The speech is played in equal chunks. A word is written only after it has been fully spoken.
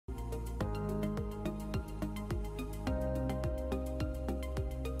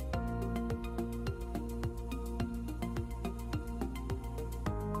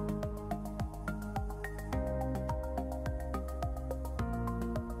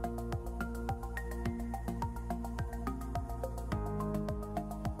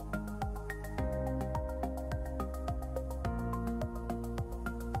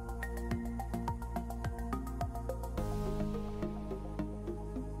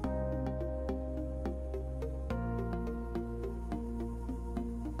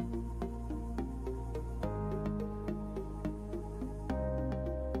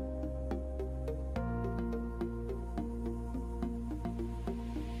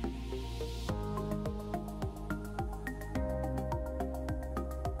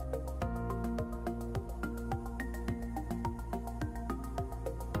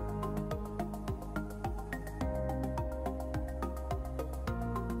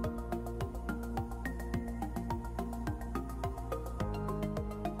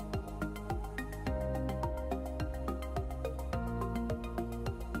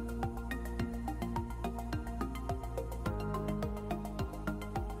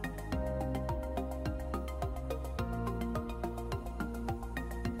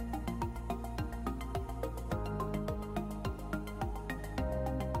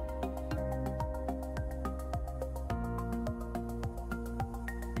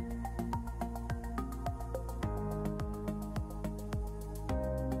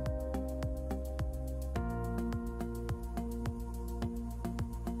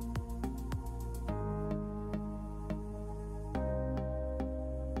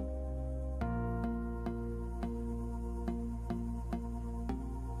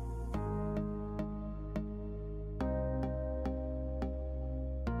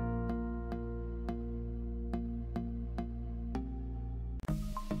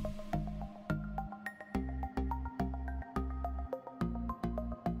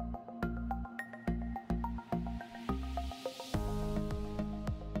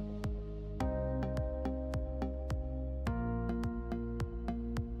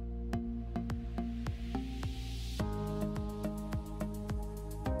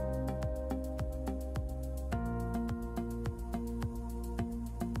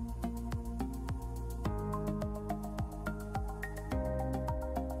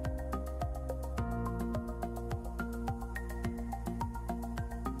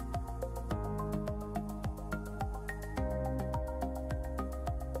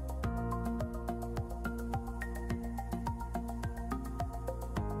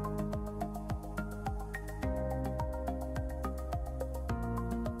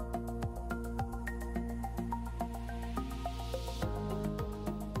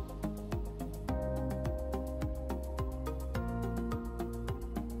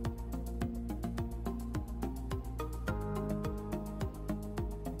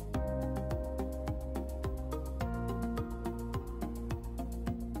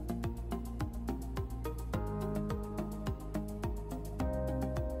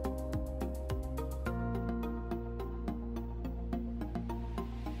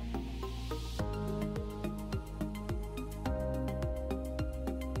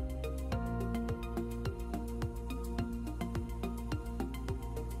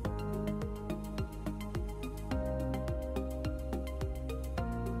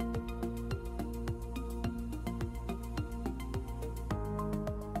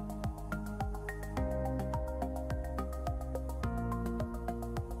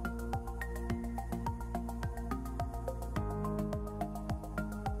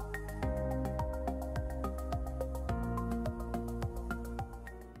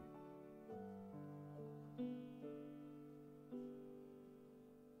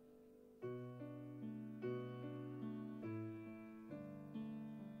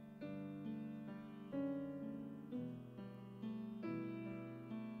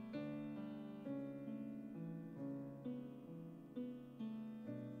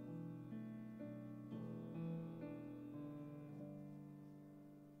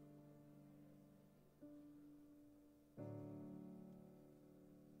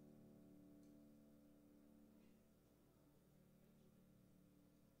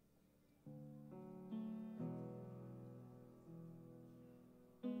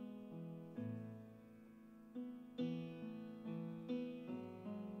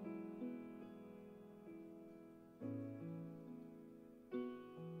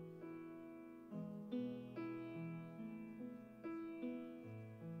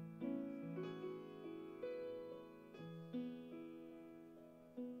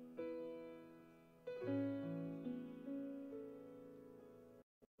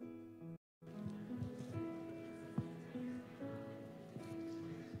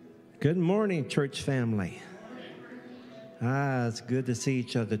Good morning, church family. It's good to see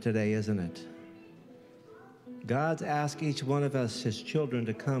each other today, isn't it? God's asked each one of us, his children,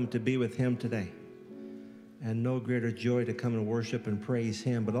 to come to be with him today. And no greater joy to come and worship and praise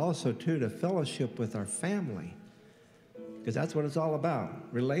him, but also, too, to fellowship with our family. Because that's what it's all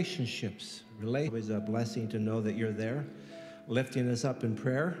about, relationships. It was a blessing to know that you're there, lifting us up in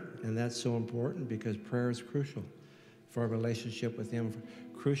prayer. And that's so important because prayer is crucial for our relationship with him,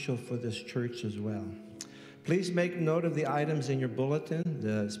 crucial for this church as well. Please make note of the items in your bulletin,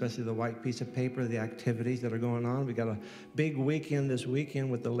 especially the white piece of paper, the activities that are going on. We got a big weekend this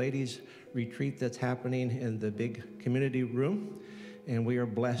weekend with the ladies' retreat that's happening in the big community room, and we are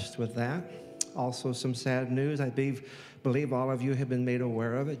blessed with that. Also, some sad news. I believe all of you have been made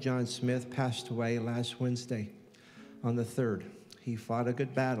aware of it. John Smith passed away last Wednesday on the 3rd. He fought a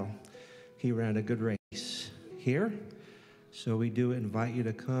good battle. He ran a good race here. So we do invite you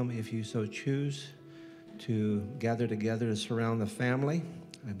to come if you so choose, to gather together to surround the family.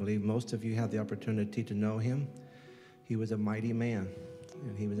 I believe most of you have the opportunity to know him. He was a mighty man,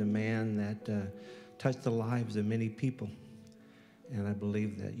 and he was a man that touched the lives of many people. And I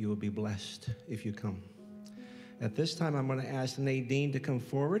believe that you will be blessed if you come. At this time, I'm going to ask Nadine to come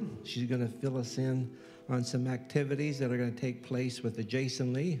forward. She's going to fill us in on some activities that are going to take place with the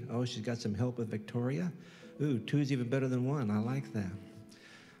Jason Lee. Oh, she's got some help with Victoria. Ooh, 2's even better than 1. I like that.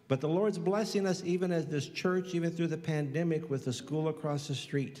 But the Lord's blessing us even as this church, even through the pandemic, with the school across the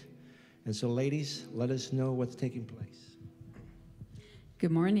street. And so, ladies, let us know what's taking place. Good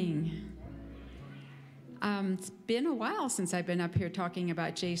morning. It's been a while since I've been up here talking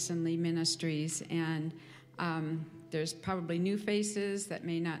about Jason Lee Ministries, and there's probably new faces that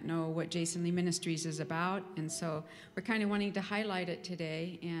may not know what Jason Lee Ministries is about, and so we're kind of wanting to highlight it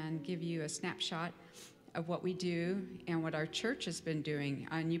today and give you a snapshot of what we do and what our church has been doing.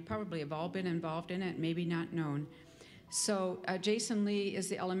 And you probably have all been involved in it, maybe not known. So Jason Lee is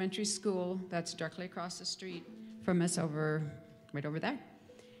the elementary school that's directly across the street from us, right over there.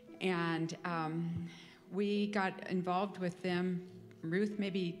 And we got involved with them, Ruth,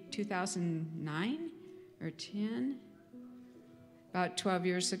 maybe 2009 or 10, about 12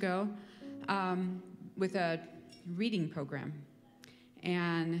 years ago, with a reading program.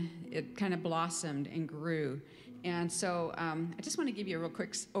 And it kind of blossomed and grew. And so I just want to give you a real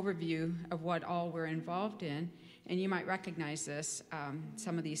quick overview of what all we're involved in, and you might recognize this,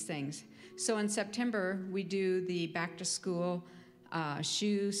 some of these things. So in September, we do the back-to-school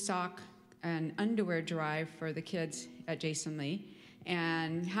shoe, sock, and underwear drive for the kids at Jason Lee.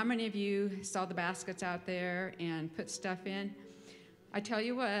 And how many of you saw the baskets out there and put stuff in? I tell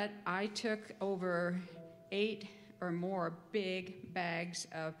you what, I took over 8 or more big bags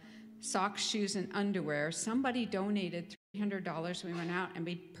of socks, shoes, and underwear. Somebody donated $300. We went out and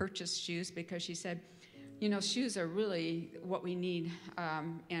we purchased shoes because she said, you know, shoes are really what we need,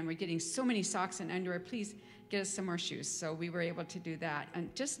 and we're getting so many socks and underwear. Please get us some more shoes. So we were able to do that.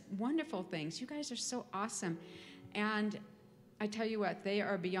 And just wonderful things. You guys are so awesome. And I tell you what, they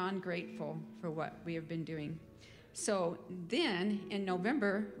are beyond grateful for what we have been doing. So then in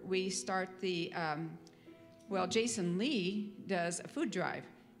November, we start the Jason Lee does a food drive,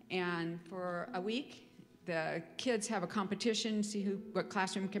 and for a week, the kids have a competition, see what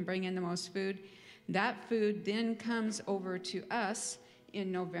classroom can bring in the most food. That food then comes over to us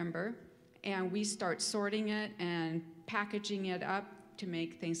in November, and we start sorting it and packaging it up to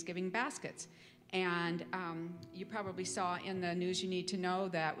make Thanksgiving baskets. And you probably saw in the news you need to know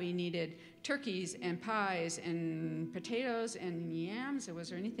that we needed turkeys and pies and potatoes and yams, or was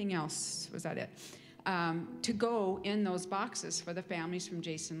there anything else? Was that it? To go in those boxes for the families from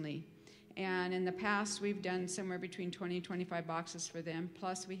Jason Lee. And in the past, we've done somewhere between 20 and 25 boxes for them,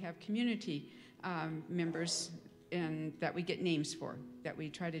 plus we have community members that we get names for, that we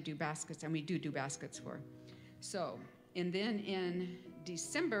try to do baskets, and we do baskets for. So, and then in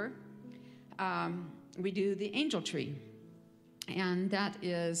December, we do the angel tree. And that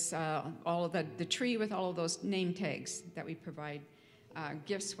is all of the tree with all of those name tags that we provide.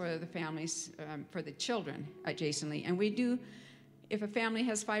 Gifts for the families, for the children at Jason Lee. And we do, if a family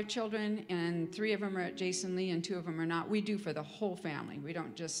has 5 children and 3 of them are at Jason Lee and 2 of them are not, we do for the whole family. We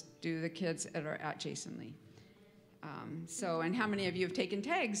don't just do the kids that are at Jason Lee. And how many of you have taken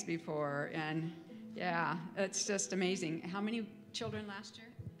tags before? And yeah, it's just amazing. How many children last year?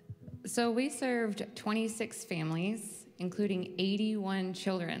 So we served 26 families, including 81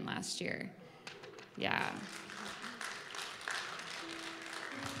 children last year. Yeah.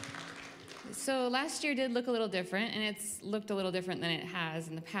 So last year did look a little different, and it's looked a little different than it has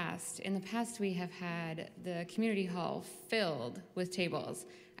in the past. In the past, we have had the community hall filled with tables.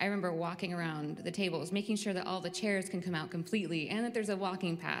 I remember walking around the tables, making sure that all the chairs can come out completely and that there's a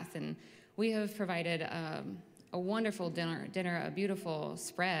walking path. And we have provided a wonderful dinner, a beautiful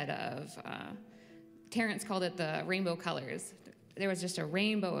spread of, Terrence called it the rainbow colors. There was just a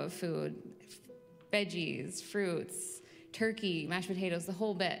rainbow of food, veggies, fruits, turkey, mashed potatoes, the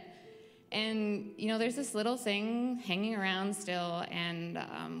whole bit. And, there's this little thing hanging around still, and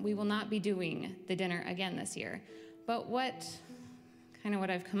we will not be doing the dinner again this year. But what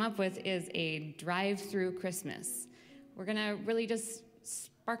I've come up with is a drive-through Christmas. We're going to really just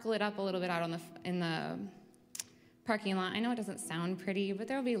sparkle it up a little bit out in the parking lot. I know it doesn't sound pretty, but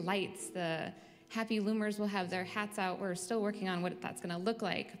there will be lights. The Happy Loomers will have their hats out. We're still working on what that's going to look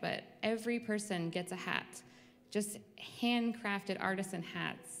like, but every person gets a hat. Just handcrafted artisan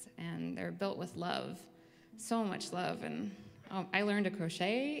hats. And they're built with love, so much love. And I learned to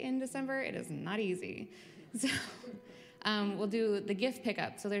crochet in December. It is not easy. So we'll do the gift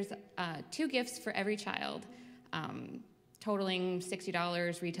pickup. So there's 2 gifts for every child, totaling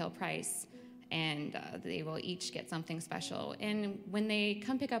 $60 retail price. And they will each get something special. And when they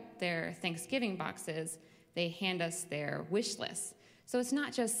come pick up their Thanksgiving boxes, they hand us their wish list. So it's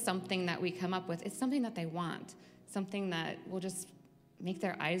not just something that we come up with. It's something that they want, something that will just make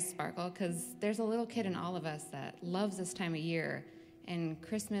their eyes sparkle, because there's a little kid in all of us that loves this time of year. And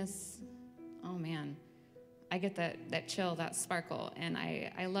Christmas, oh man, I get that chill, that sparkle. And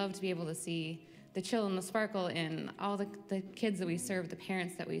I love to be able to see the chill and the sparkle in all the kids that we serve, the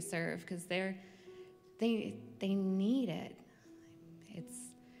parents that we serve, because they need it.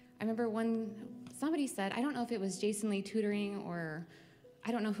 I remember somebody said, I don't know if it was Jason Lee Tutoring or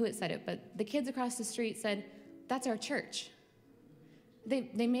I don't know who it said it, but the kids across the street said, that's our church.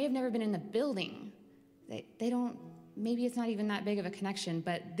 They may have never been in the building. They don't, maybe it's not even that big of a connection,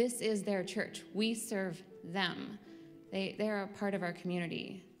 but this is their church. We serve them. They're a part of our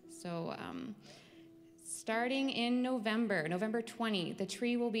community. So starting in November 20, the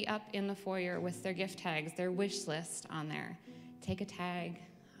tree will be up in the foyer with their gift tags, their wish list on there. Take a tag,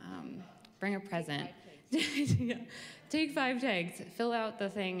 bring a present. Yeah. Take 5 tags, fill out the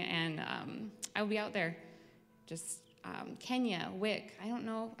thing, and I'll be out there. Just Kenya Wick, I don't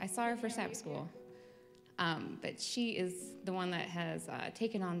know, I saw her for SAP school, but she is the one that has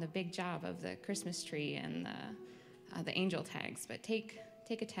taken on the big job of the Christmas tree and the angel tags. But take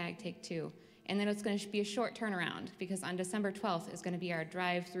a tag, take 2, and then it's going to be a short turnaround, because on December 12th is going to be our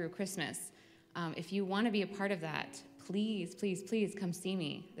drive-through Christmas. If you want to be a part of that, please, please, please come see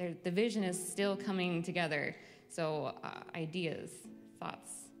me. The vision is still coming together, so ideas,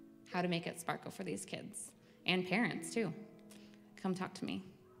 thoughts, how to make it sparkle for these kids. And parents, too. Come talk to me.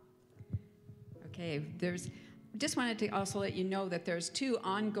 Okay, just wanted to also let you know that there's 2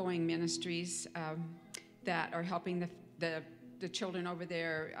 ongoing ministries that are helping the children over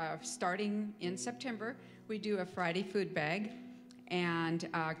there. Starting in September, we do a Friday food bag, and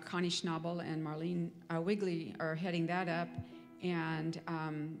Connie Schnabel and Marlene Wigley are heading that up, and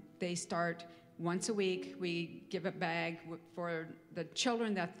they start once a week. We give a bag for the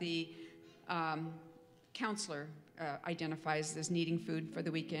children that the counselor identifies as needing food for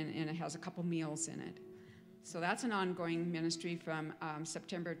the weekend, and it has a couple meals in it. So that's an ongoing ministry from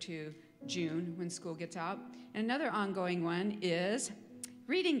September to June when school gets out. And another ongoing one is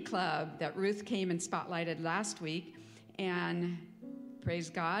Reading Club that Ruth came and spotlighted last week. And praise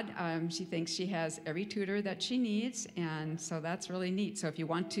God, she thinks she has every tutor that she needs, and so that's really neat. So if you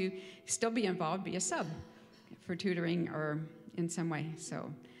want to still be involved, be a sub for tutoring or in some way.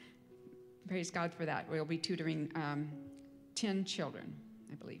 So praise God for that. We'll be tutoring 10 children,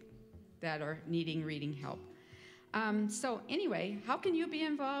 I believe, that are needing reading help. So anyway, how can you be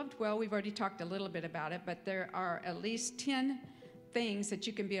involved? Well, we've already talked a little bit about it, but there are at least 10 things that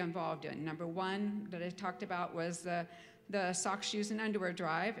you can be involved in. Number 1 that I talked about was the socks, shoes, and underwear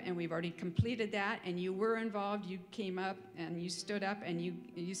drive, and we've already completed that, and you were involved. You came up and you stood up and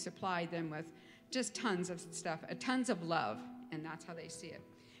you supplied them with just tons of stuff, tons of love, and that's how they see it.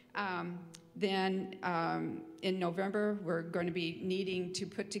 Then in November, we're going to be needing to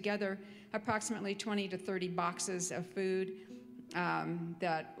put together approximately 20 to 30 boxes of food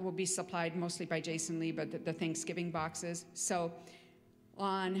that will be supplied mostly by Jason Lee, but the Thanksgiving boxes. So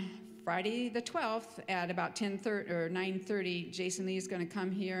on Friday the 12th at about 10:30 or 9:30, Jason Lee is going to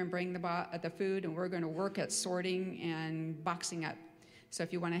come here and bring the food, and we're going to work at sorting and boxing up. So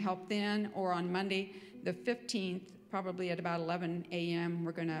if you want to help then, or on Monday the 15th, probably at about 11 a.m.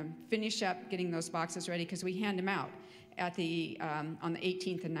 We're going to finish up getting those boxes ready because we hand them out at on the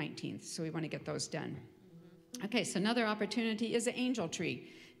 18th and 19th. So we want to get those done. Okay, so another opportunity is the angel tree.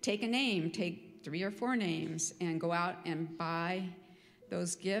 Take a name, take 3 or 4 names, and go out and buy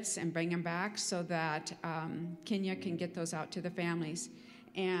those gifts and bring them back so that Kenya can get those out to the families.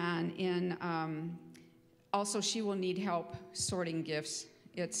 And also, she will need help sorting gifts.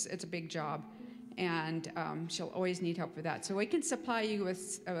 It's a big job, and she'll always need help for that. So we can supply you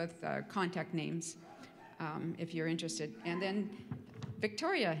with contact names if you're interested. And then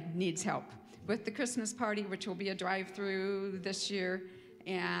Victoria needs help with the Christmas party, which will be a drive-through this year.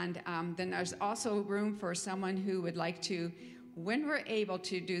 And then there's also room for someone who would like to, when we're able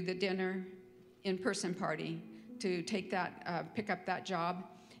to do the dinner in-person party, to take that, pick up that job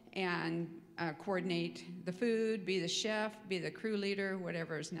and coordinate the food, be the chef, be the crew leader,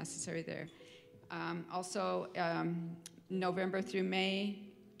 whatever is necessary there. Also, November through May,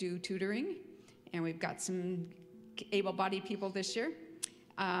 do tutoring, and we've got some able-bodied people this year.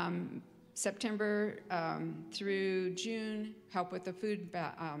 September through June, help with the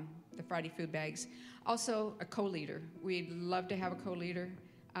the Friday food bags. Also, a co-leader. We'd love to have a co-leader.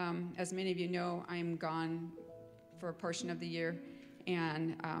 As many of you know, I'm gone for a portion of the year,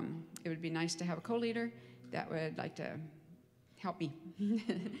 and it would be nice to have a co-leader that would like to help me.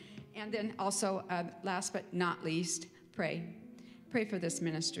 And then also, last but not least, pray. Pray for this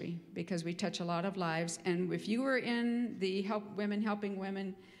ministry, because we touch a lot of lives. And if you were in the Women Helping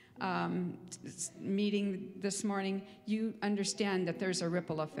Women meeting this morning, you understand that there's a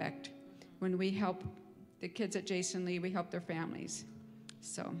ripple effect. When we help the kids at Jason Lee, we help their families.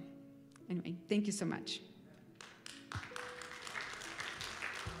 So anyway, thank you so much.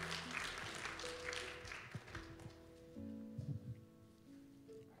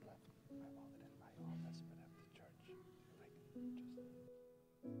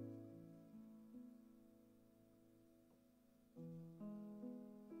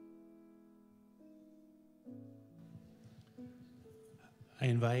 I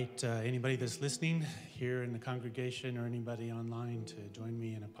invite anybody that's listening here in the congregation or anybody online to join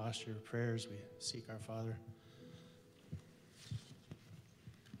me in a posture of prayer as we seek our Father.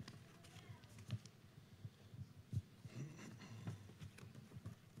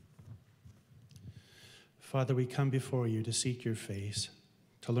 Father, we come before you to seek your face,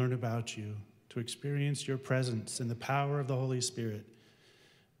 to learn about you, to experience your presence and the power of the Holy Spirit.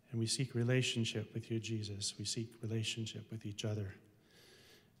 And we seek relationship with you, Jesus. We seek relationship with each other.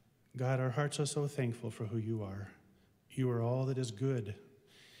 God, our hearts are so thankful for who you are. You are all that is good.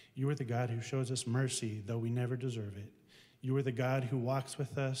 You are the God who shows us mercy, though we never deserve it. You are the God who walks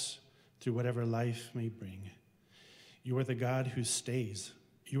with us through whatever life may bring. You are the God who stays.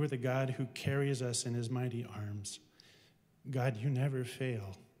 You are the God who carries us in his mighty arms. God, you never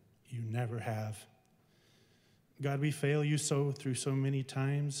fail. You never have. God, we fail you through so many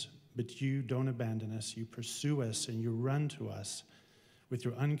times, but you don't abandon us. You pursue us and you run to us with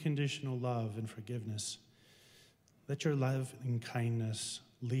your unconditional love and forgiveness. Let your love and kindness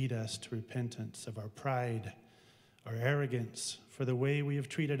lead us to repentance of our pride, our arrogance, for the way we have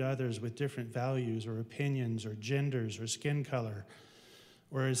treated others with different values or opinions or genders or skin color,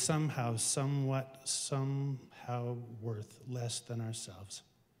 or as somehow worth less than ourselves.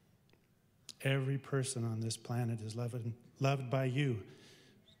 Every person on this planet is loved by you,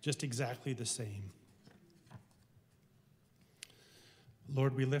 just exactly the same.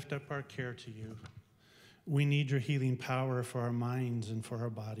 Lord, we lift up our care to you. We need your healing power for our minds and for our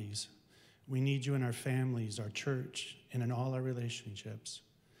bodies. We need you in our families, our church, and in all our relationships.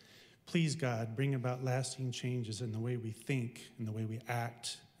 Please, God, bring about lasting changes in the way we think, in the way we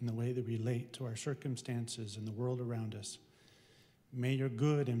act, in the way that we relate to our circumstances and the world around us. May your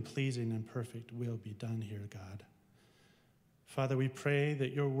good and pleasing and perfect will be done here, God. Father, we pray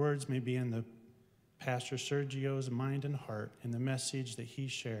that your words may be in the Pastor Sergio's mind and heart, and the message that he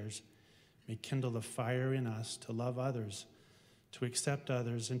shares may kindle a fire in us to love others, to accept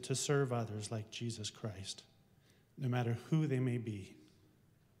others, and to serve others like Jesus Christ, no matter who they may be.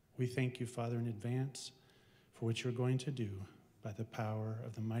 We thank you, Father, in advance for what you're going to do. By the power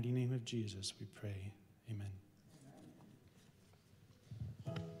of the mighty name of Jesus, we pray. Amen.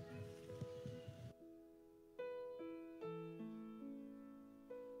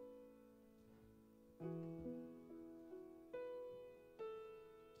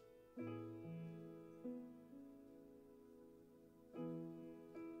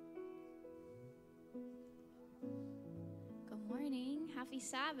 Good morning. Happy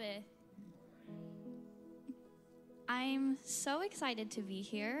Sabbath. I I'm so excited to be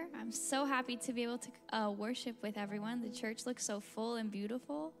here. I'm so happy to be able to worship with everyone. The church looks so full and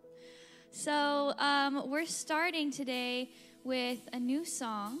beautiful. So we're starting today with a new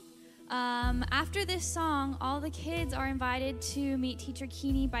song. After this song, all the kids are invited to meet Teacher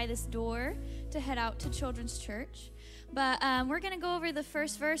Keeney by this door to head out to Children's Church. But we're going to go over the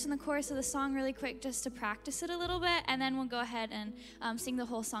first verse and the chorus of the song really quick just to practice it a little bit, and then we'll go ahead and sing the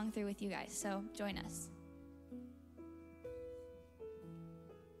whole song through with you guys. So join us.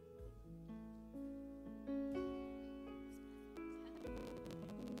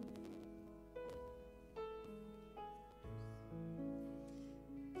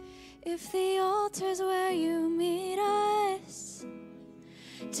 If the altar's where you meet us,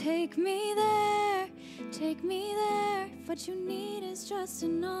 take me there, take me there. If what you need is just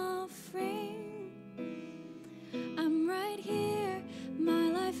an offering, I'm right here,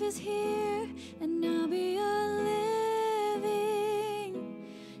 my life is here, and I'll be a living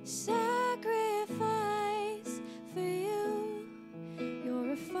sacrifice for you.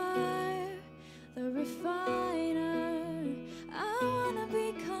 You're a fire, the refiner. I wanna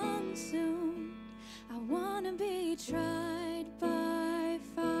be consumed, I wanna be tried by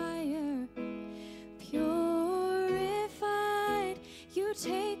fire, purified. You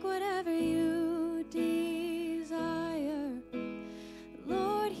take whatever you desire.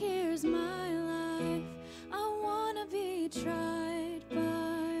 Lord, here's my life. I wanna be tried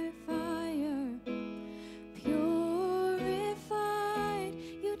by fire, purified.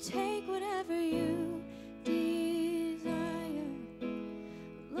 You take whatever you desire.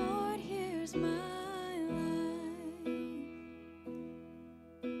 Lord, here's my life.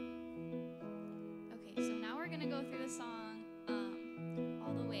 Okay, so now we're gonna go through the song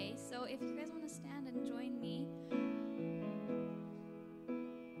all the way. So if you guys want to stand and join me.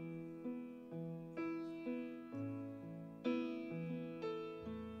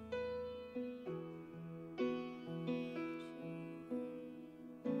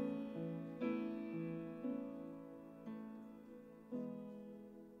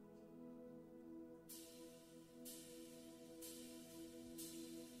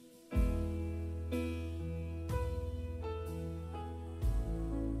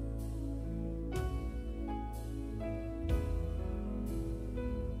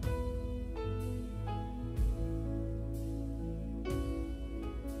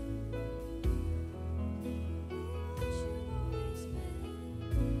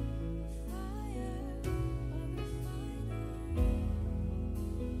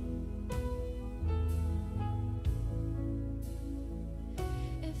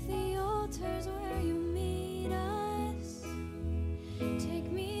 Where you meet us,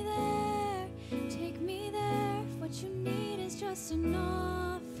 take me there, take me there. If what you need is just an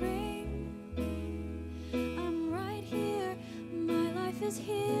offering, I'm right here, my life is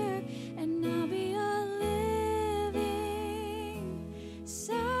here, and I'll be a living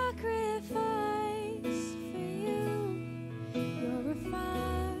sacrifice for you. You're a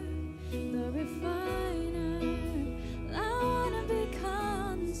fire, the refiner. I wanna be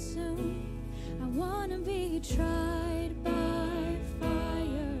consumed, I wanna be tried by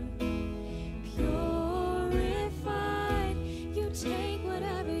fire, purified. You take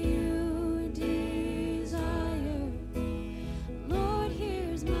whatever you desire. Lord,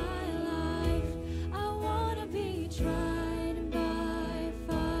 here's my life. I wanna be tried by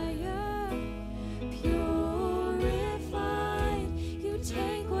fire, purified. You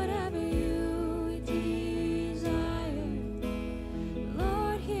take whatever you desire.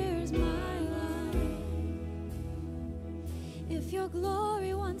 Lord, here's my if your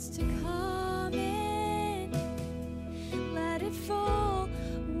glory wants to come in, let it fall.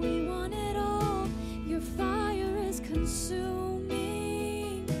 We want it all. Your fire is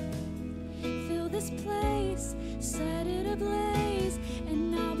consuming. Fill this place, set it ablaze,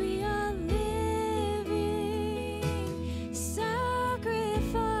 and I'll be a living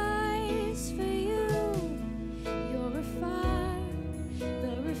sacrifice for you. You're a fire,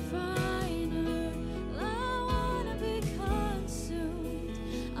 the refiner.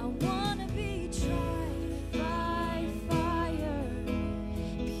 I wanna be tried by fire,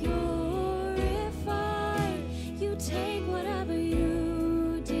 purified. You take whatever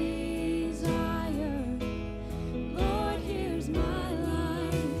you desire. Lord, here's my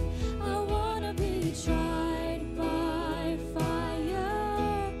life. I wanna be tried by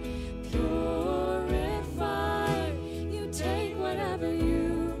fire, purified. You take whatever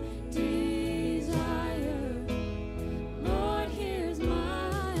you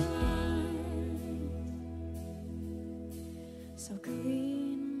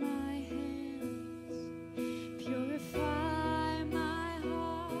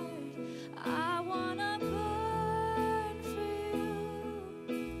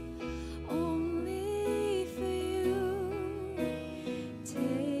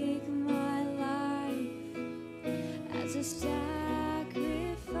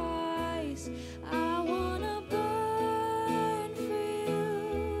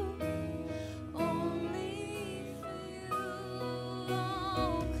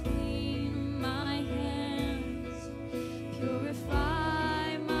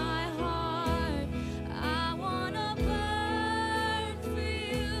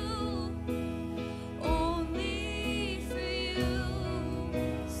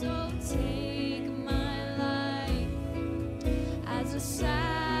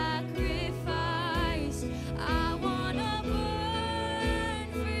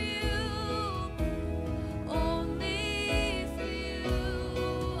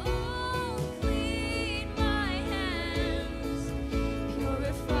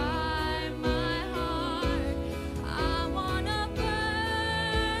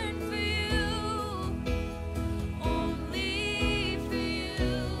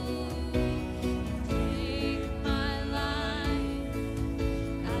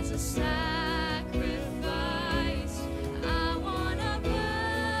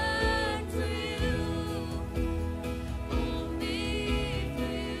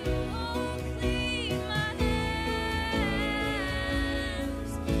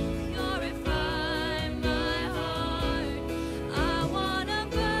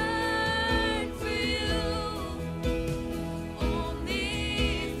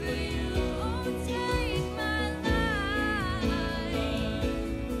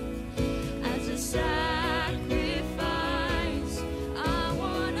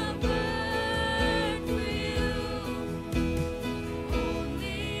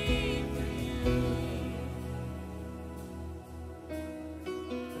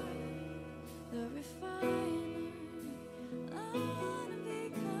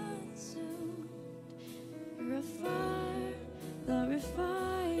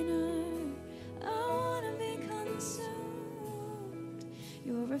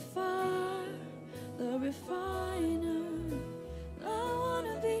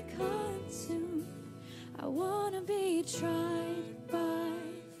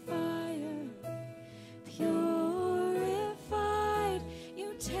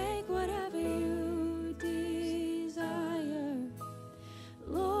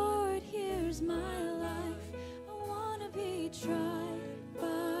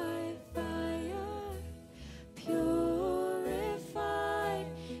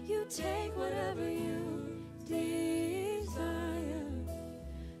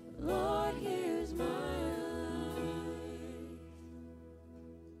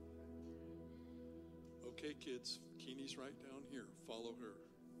Kids, Keeney's right down here. Follow her.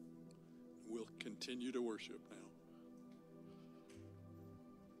 We'll continue to worship now.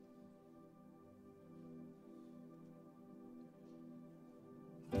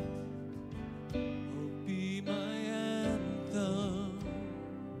 Oh, be my anthem,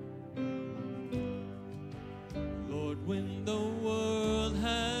 Lord, when the world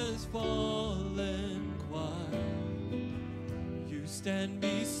has fallen quiet, you stand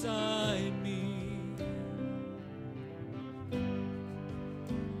beside me.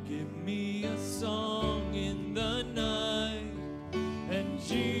 Song in the night, and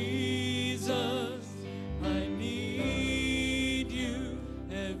Jesus, I need you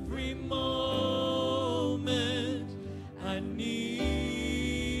every moment. I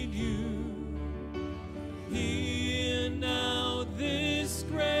need you. Hear now this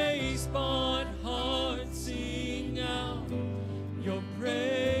grace-bought heart sing out your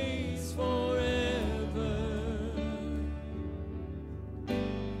praise forever.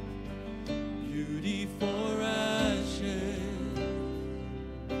 Beauty for ashes,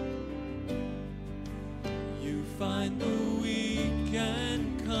 you find the weak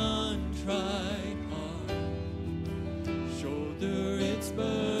and contrite heart, shoulder its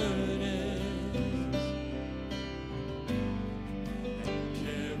burdens, and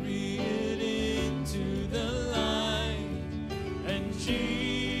carry it into the light. And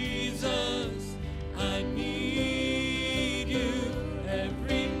Jesus, I need you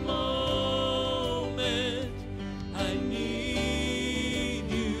every moment. I need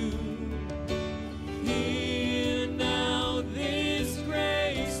you. Hear now this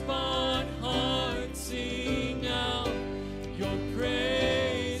grace-bought heart sing out your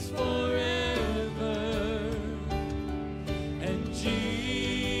praise forever. And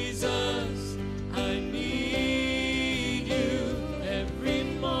Jesus, I need you every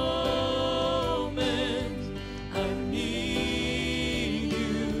moment. I need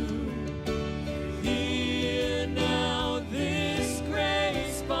you. Hear now this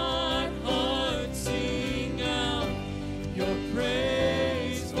grace-bought heart sing out your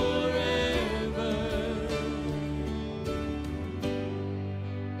praise forever.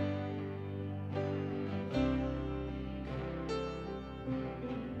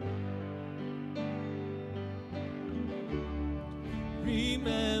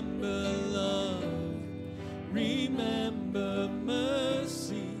 Remember love, remember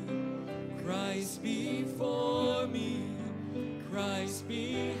mercy. Christ before me, Christ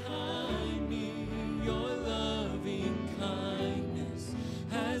behind me. Your loving kindness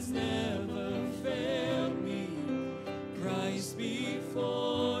has never failed me. Christ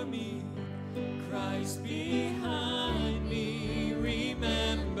before me, Christ behind me.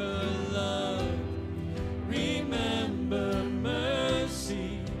 Remember love, remember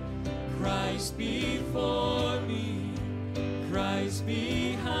mercy. Christ before me, Christ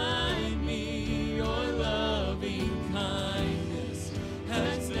behind me. Your loving kindness has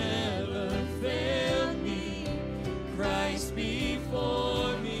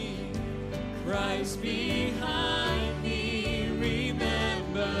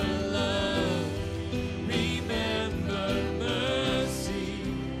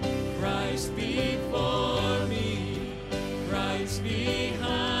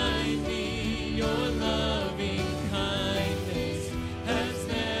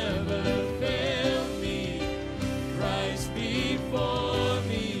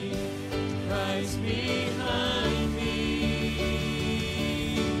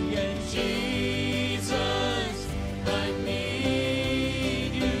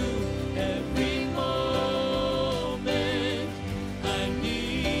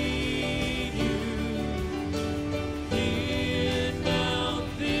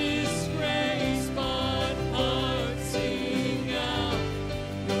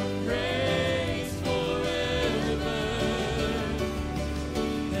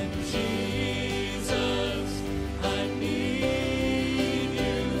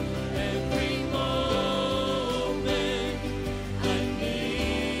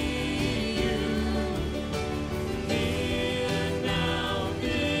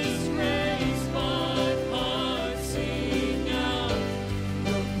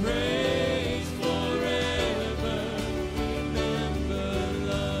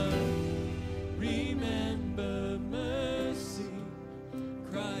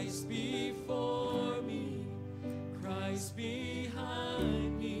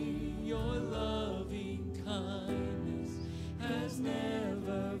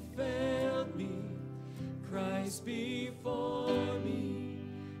failed me. Christ before me,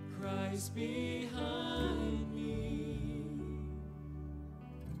 Christ behind me.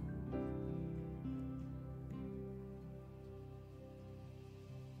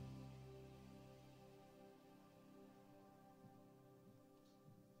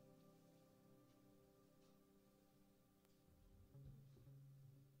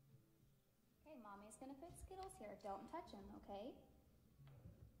 Okay, Mommy's gonna put Skittles here. Don't touch them, okay?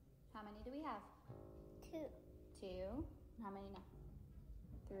 How many do we have? 2. 2. How many now?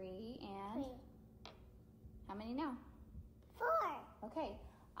 3 and 3. how many now? 4. Okay,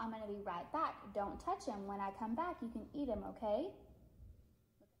 I'm gonna be right back. Don't touch them. When I come back, you can eat them, okay?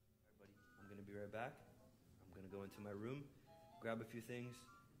 Everybody, I'm gonna be right back. I'm gonna go into my room, grab a few things,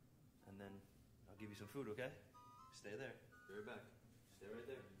 and then I'll give you some food, okay? Stay there. Be right back. Stay right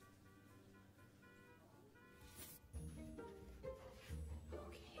there.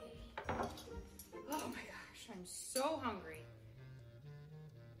 Oh my gosh, I'm so hungry.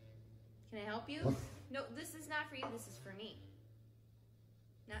 Can I help you? No, this is not for you, this is for me.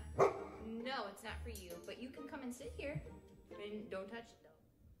 No, it's not for you, but you can come and sit here. And don't touch it though.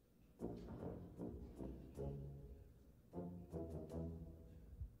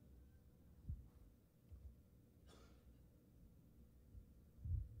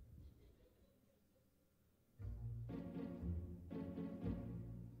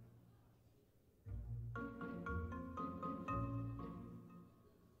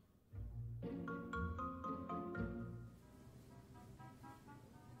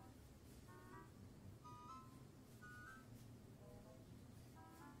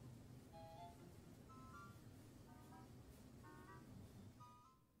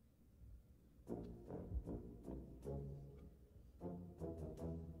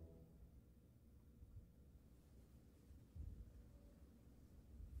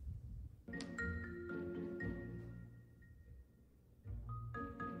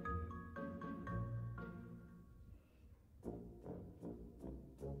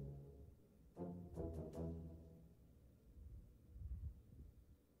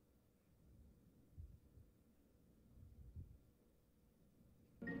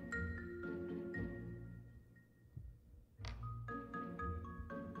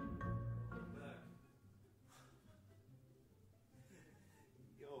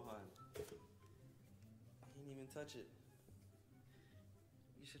 Touch it.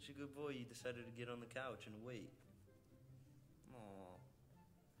 You're such a good boy, you decided to get on the couch and wait. Aww.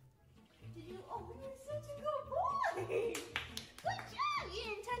 Did you? Oh, you're such a good boy. Good job. You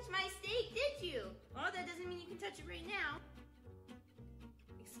didn't touch my steak, did you? Oh, that doesn't mean you can touch it right now.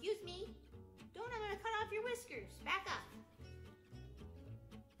 Excuse me. Don't, I'm going to cut off your whiskers. Back up.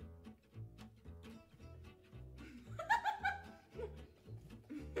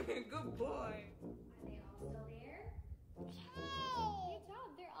 Good boy. Good job.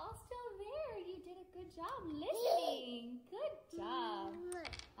 They're all still there. You did a good job listening. Good job.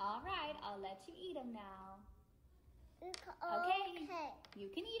 All right, I'll let you eat them now. Okay. You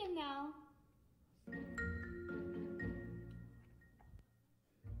can eat them now.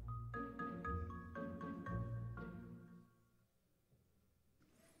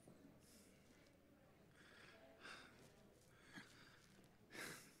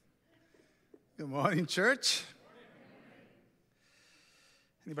 Good morning, church.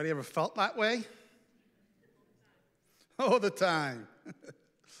 Anybody ever felt that way? All the time.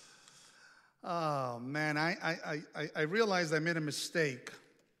 Oh, man, I realized I made a mistake.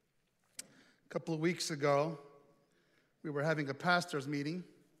 A couple of weeks ago, we were having a pastor's meeting.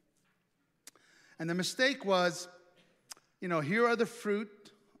 And the mistake was, here are the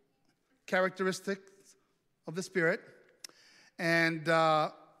fruit characteristics of the Spirit. And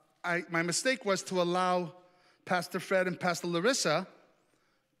my mistake was to allow Pastor Fred and Pastor Larissa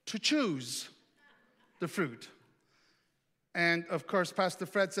to choose the fruit. And of course, Pastor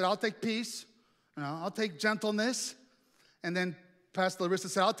Fred said, I'll take peace, I'll take gentleness. And then Pastor Larissa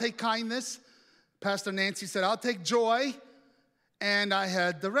said, I'll take kindness. Pastor Nancy said, I'll take joy. And I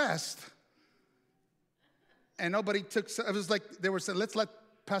had the rest. And nobody took, it was like they were saying, let's let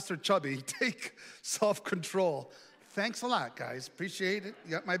Pastor Chubby take self-control. Thanks a lot, guys. Appreciate it.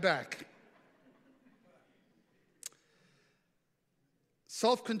 You got my back.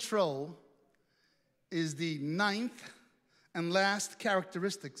 Self-control is the 9th and last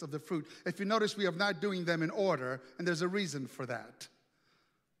characteristics of the fruit. If you notice, we are not doing them in order, and there's a reason for that.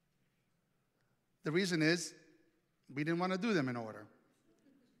 The reason is we didn't want to do them in order.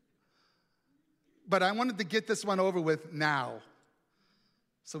 But I wanted to get this one over with now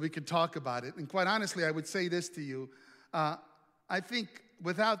so we could talk about it. And quite honestly, I would say this to you. I think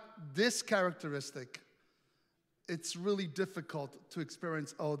without this characteristic, it's really difficult to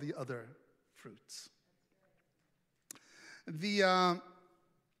experience all the other fruits. The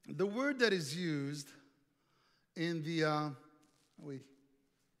word that is used in the, are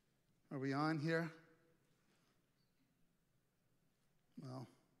we on here? Well,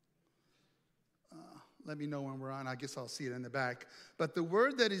 let me know when we're on. I guess I'll see it in the back. But the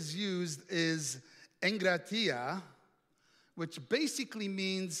word that is used is engratia, which basically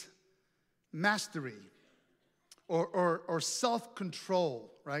means mastery or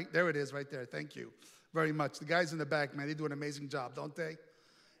self-control, right? There it is right there. Thank you very much. The guys in the back, man, they do an amazing job, don't they?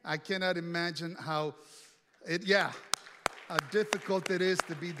 I cannot imagine how difficult it is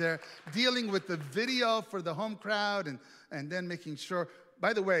to be there, dealing with the video for the home crowd and then making sure.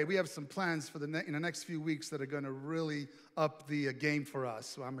 By the way, we have some plans for in the next few weeks that are going to really up the game for us,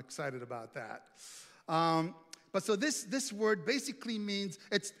 so I'm excited about that. But so this word basically means,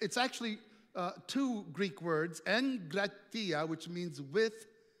 it's actually two Greek words, engratia, which means with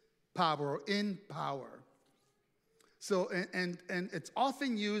power or in power. So, and it's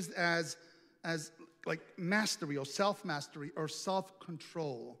often used as like mastery or self-mastery or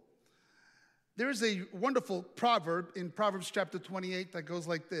self-control. There is a wonderful proverb in Proverbs chapter 28 that goes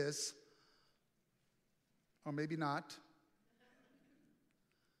like this, or maybe not.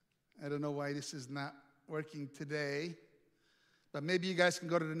 I don't know why this is not working today, but maybe you guys can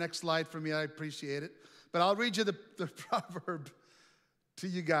go to the next slide for me. I appreciate it. But I'll read you the proverb to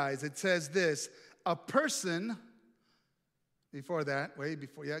you guys. It says this: a person, before that,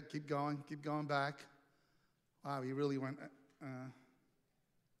 keep going back. Wow, you really went,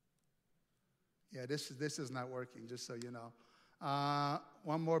 this is not working, just so you know.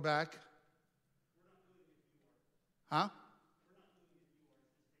 One more back. Huh?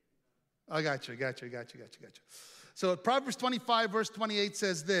 I got you. So Proverbs 25, verse 28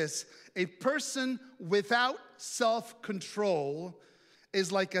 says this: a person without self-control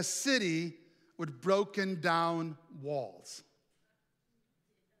is like a city with broken down walls.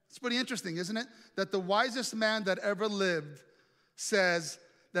 It's pretty interesting, isn't it? That the wisest man that ever lived says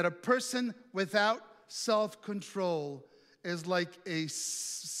that a person without self-control is like a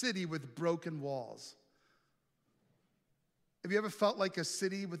city with broken walls. Have you ever felt like a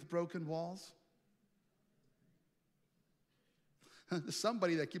city with broken walls? There's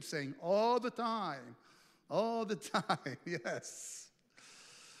somebody that keeps saying, all the time, yes.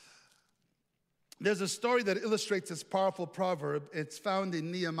 There's a story that illustrates this powerful proverb. It's found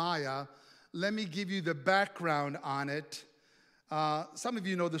in Nehemiah. Let me give you the background on it. Some of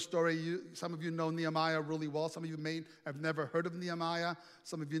you know the story. Some of you know Nehemiah really well. Some of you may have never heard of Nehemiah.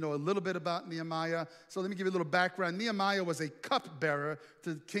 Some of you know a little bit about Nehemiah. So let me give you a little background. Nehemiah was a cupbearer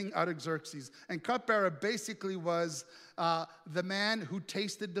to King Artaxerxes. And cupbearer basically was the man who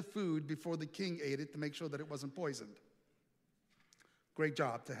tasted the food before the king ate it to make sure that it wasn't poisoned. Great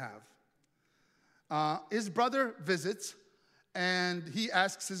job to have. His brother visits, and he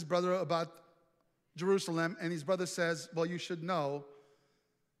asks his brother about Jerusalem, and his brother says, well, you should know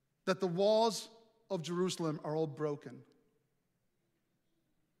that the walls of Jerusalem are all broken,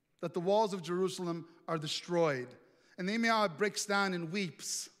 that the walls of Jerusalem are destroyed. And Nehemiah breaks down and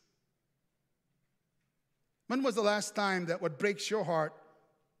weeps. When was the last time that what breaks your heart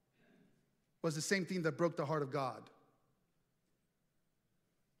was the same thing that broke the heart of God?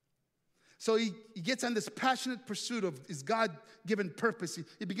 So he gets on this passionate pursuit of his God-given purpose.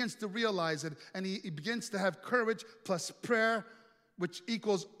 He begins to realize it, and he begins to have courage plus prayer, which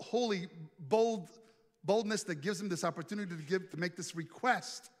equals holy boldness that gives him this opportunity to make this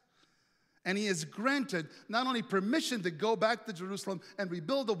request. And he is granted not only permission to go back to Jerusalem and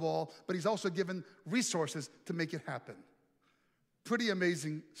rebuild the wall, but he's also given resources to make it happen. Pretty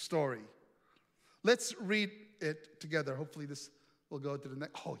amazing story. Let's read it together. Hopefully this will go to the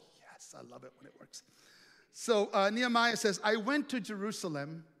next. Oh, yes, I love it when it works. So Nehemiah says, I went to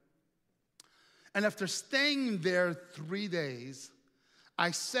Jerusalem, and after staying there 3 days,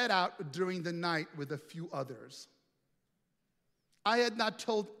 I set out during the night with a few others. I had not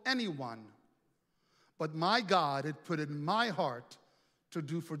told anyone, but my God had put in my heart to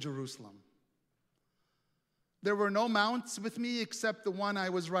do for Jerusalem. There were no mounts with me except the one I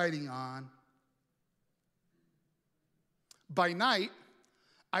was riding on. By night,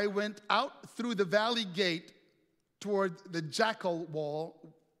 I went out through the valley gate toward the jackal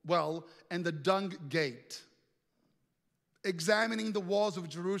well and the dung gate, examining the walls of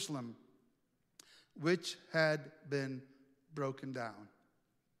Jerusalem, which had been broken down,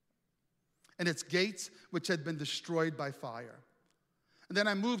 and its gates, which had been destroyed by fire. And then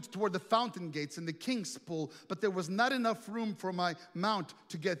I moved toward the fountain gates and the king's pool, but there was not enough room for my mount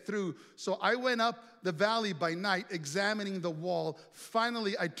to get through. So I went up the valley by night, examining the wall.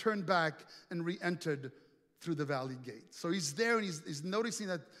 Finally, I turned back and re-entered through the valley gate. So he's there and he's noticing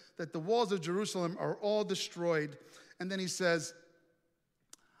that the walls of Jerusalem are all destroyed. And then he says,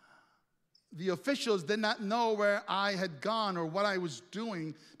 the officials did not know where I had gone or what I was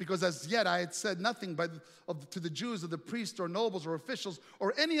doing, because as yet I had said nothing to the Jews or the priests or nobles or officials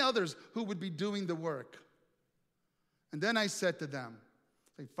or any others who would be doing the work. And then I said to them,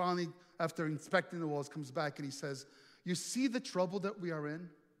 he finally, after inspecting the walls, comes back and he says, you see the trouble that we are in?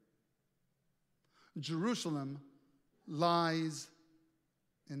 Jerusalem lies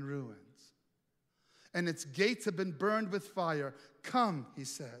in ruins, and its gates have been burned with fire. Come, he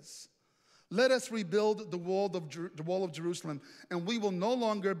says, let us rebuild the wall of Jerusalem, and we will no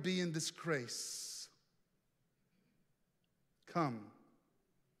longer be in disgrace. Come,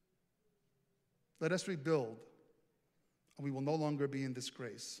 let us rebuild, and we will no longer be in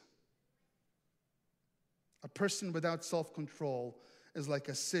disgrace. A person without self-control is like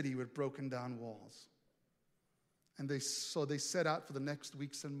a city with broken down walls. And so they set out for the next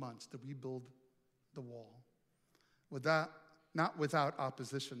weeks and months to rebuild the wall. Not without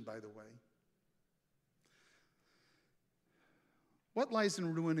opposition, by the way. What lies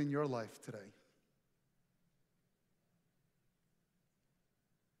in ruin in your life today?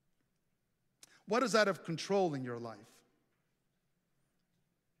 What is out of control in your life?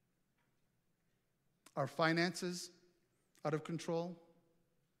 Are finances out of control?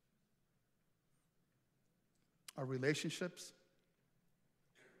 Are relationships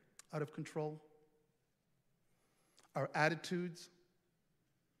out of control? Are attitudes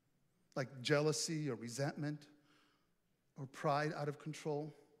like jealousy or resentment or pride out of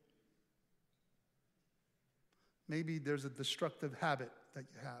control? Maybe there's a destructive habit that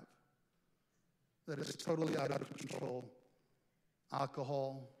you have that is totally out of control.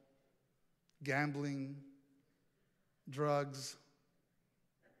 Alcohol, gambling, drugs,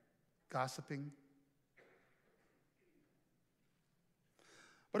 gossiping.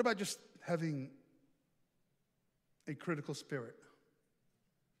 What about just having a critical spirit?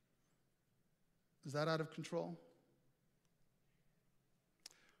 Is that out of control?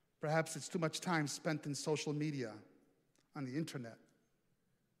 Perhaps it's too much time spent in social media, on the internet.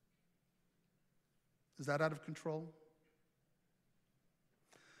 Is that out of control?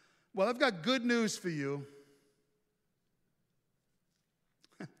 Well, I've got good news for you.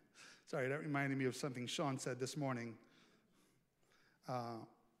 Sorry, that reminded me of something Sean said this morning.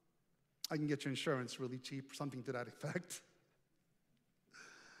 I can get your insurance really cheap, something to that effect.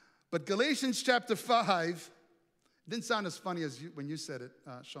 But Galatians chapter 5, didn't sound as funny as when you said it,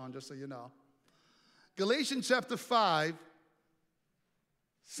 Sean, just so you know. Galatians chapter 5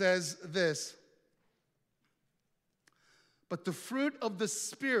 says this. But the fruit of the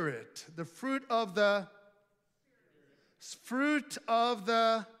Spirit, the fruit of the Spirit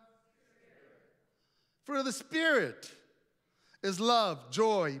is love,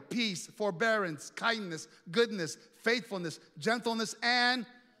 joy, peace, forbearance, kindness, goodness, faithfulness, gentleness, and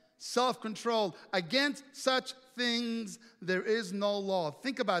self-control. Against such things there is no law.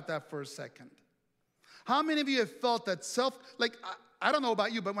 Think about that for a second. How many of you have felt that I don't know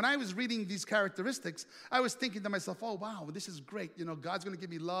about you, but when I was reading these characteristics, I was thinking to myself, oh, wow, this is great. You know, God's going to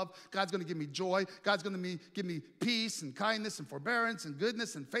give me love. God's going to give me joy. God's going to give me peace and kindness and forbearance and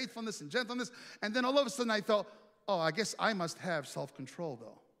goodness and faithfulness and gentleness. And then all of a sudden I thought, oh, I guess I must have self-control,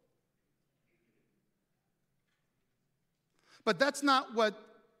 though. But that's not what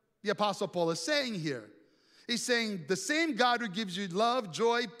the Apostle Paul is saying here. He's saying the same God who gives you love,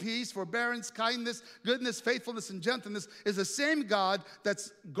 joy, peace, forbearance, kindness, goodness, faithfulness, and gentleness is the same God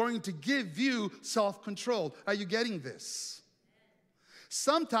that's going to give you self-control. Are you getting this?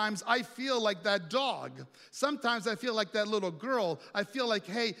 Sometimes I feel like that dog. Sometimes I feel like that little girl. I feel like,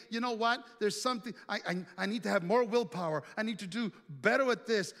 hey, you know what? There's something, I need to have more willpower. I need to do better at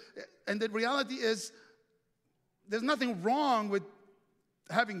this. And the reality is, there's nothing wrong with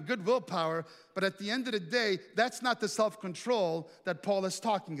having good willpower, but at the end of the day, that's not the self-control that Paul is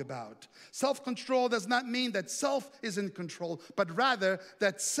talking about. Self-control does not mean that self is in control, but rather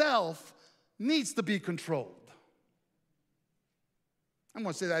that self needs to be controlled. I'm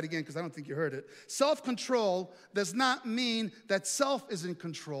going to say that again because I don't think you heard it. Self-control does not mean that self is in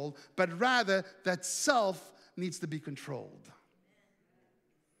control, but rather that self needs to be controlled.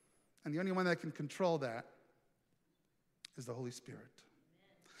 And the only one that can control that is the Holy Spirit.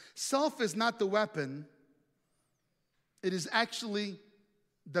 Self is not the weapon. It is actually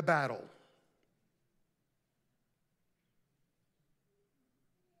the battle.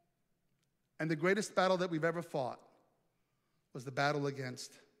 And the greatest battle that we've ever fought was the battle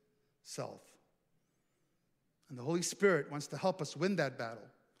against self. And the Holy Spirit wants to help us win that battle.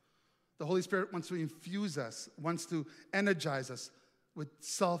 The Holy Spirit wants to infuse us, wants to energize us with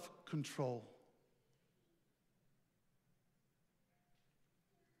self-control.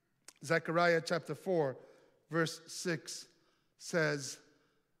 Zechariah chapter 4, verse 6 says,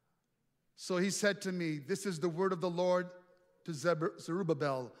 "So he said to me, this is the word of the Lord to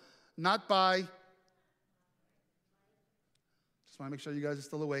Zerubbabel, not by," just want to make sure you guys are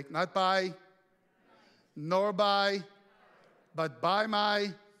still awake, "not by, nor by, but by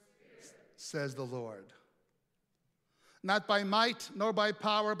my," says the Lord. "Not by might, nor by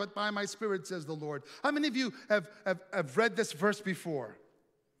power, but by my Spirit, says the Lord." How many of you have read this verse before?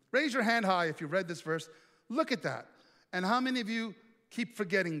 Raise your hand high if you've read this verse. Look at that. And how many of you keep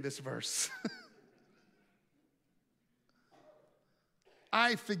forgetting this verse?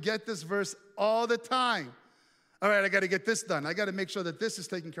 I forget this verse all the time. All right, I got to get this done. I got to make sure that this is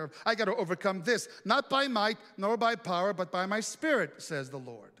taken care of. I got to overcome this. "Not by might, nor by power, but by my Spirit, says the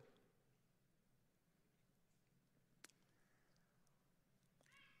Lord."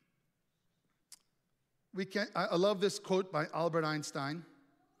 I love this quote by Albert Einstein.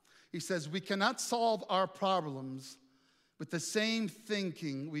 He says, "We cannot solve our problems with the same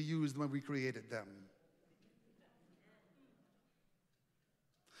thinking we used when we created them."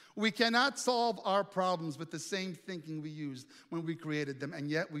 We cannot solve our problems with the same thinking we used when we created them, and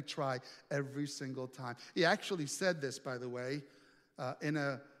yet we try every single time. He actually said this, by the way, in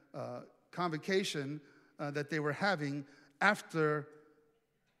a convocation that they were having after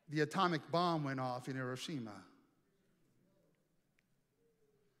the atomic bomb went off in Hiroshima.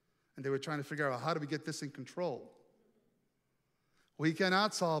 And they were trying to figure out, how do we get this in control? We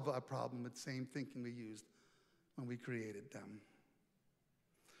cannot solve a problem with the same thinking we used when we created them.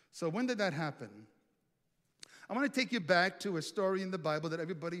 So when did that happen? I want to take you back to a story in the Bible that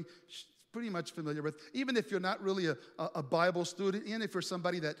everybody is pretty much familiar with. Even if you're not really a Bible student, even if you're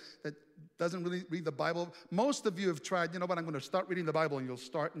somebody that doesn't really read the Bible, most of you have tried, you know what, I'm going to start reading the Bible, and you'll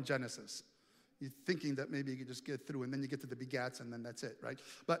start in Genesis. You're thinking that maybe you could just get through, and then you get to the begats, and then that's it, right?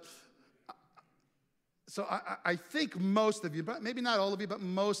 But so I think most of you, but maybe not all of you, but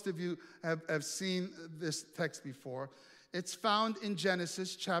most of you have seen this text before. It's found in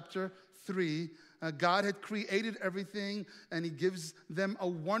Genesis chapter 3. God had created everything, and he gives them a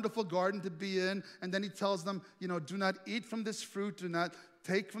wonderful garden to be in, and then he tells them, you know, do not eat from this fruit, do not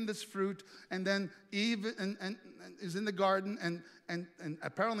take from this fruit. And then Eve and is in the garden, and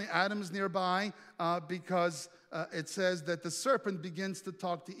apparently Adam's nearby because it says that the serpent begins to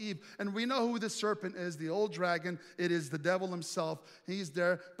talk to Eve. And we know who the serpent is, the old dragon. It is the devil himself. He's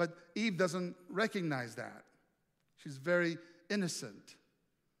there, but Eve doesn't recognize that. She's very innocent.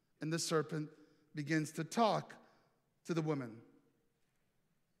 And the serpent begins to talk to the woman.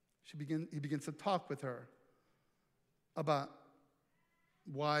 He begins to talk with her about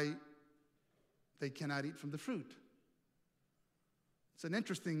why they cannot eat from the fruit. It's an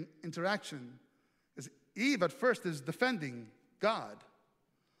interesting interaction, because Eve at first is defending God.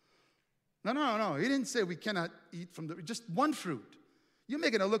 No. He didn't say we cannot eat from just one fruit. You're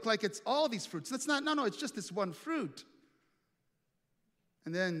making it look like it's all these fruits. That's not, no, it's just this one fruit.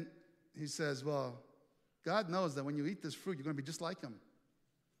 And then he says, well, God knows that when you eat this fruit, you're going to be just like him.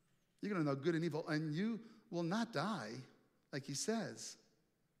 You're going to know good and evil, and you will not die, like he says.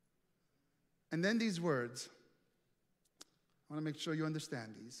 And then these words, I want to make sure you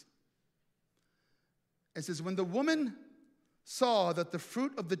understand these. It says, when the woman saw that the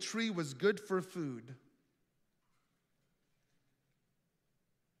fruit of the tree was good for food,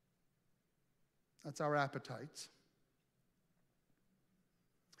 that's our appetites,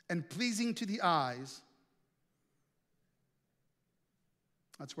 and pleasing to the eyes,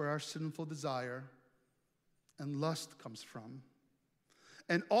 that's where our sinful desire and lust comes from,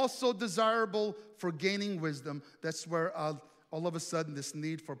 and also desirable for gaining wisdom, that's where all of a sudden this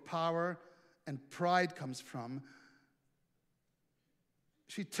need for power and pride comes from.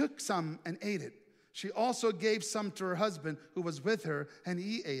 She took some and ate it. She also gave some to her husband who was with her, and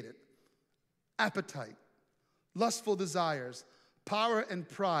he ate it. Appetite, lustful desires, power, and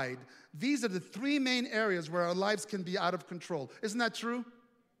pride. These are the three main areas where our lives can be out of control. Isn't that true?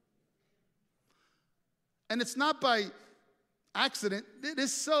 And it's not by accident. It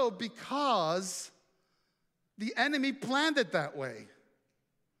is so because the enemy planned it that way.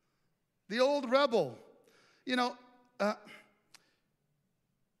 The old rebel. You know,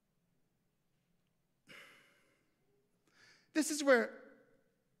 this is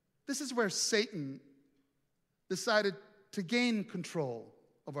where Satan decided to gain control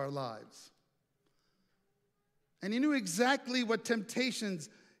of our lives. And he knew exactly what temptations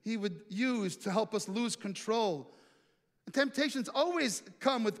he would use to help us lose control. And temptations always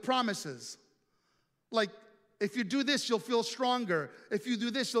come with promises. Like, if you do this, you'll feel stronger. If you do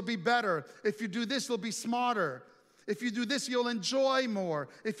this, you'll be better. If you do this, you'll be smarter. If you do this, you'll enjoy more.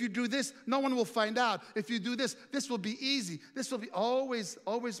 If you do this, no one will find out. If you do this, this will be easy. This will be always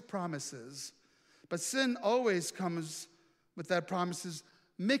promises. But sin always comes with that promises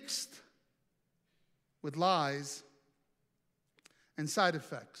mixed with lies and side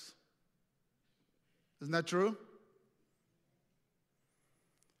effects. Isn't that true?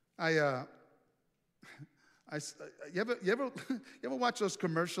 You ever watch those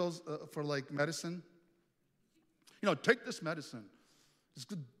commercials for like medicine? You know, take this medicine. It's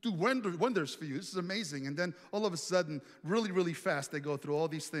going to do wonders for you. This is amazing. And then all of a sudden, really, really fast, they go through all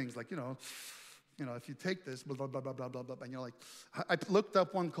these things like, you know, if you take this, blah, blah, blah, blah, blah, blah, blah. And you're like, I looked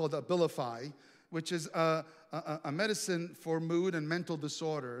up one called Abilify, which is a medicine for mood and mental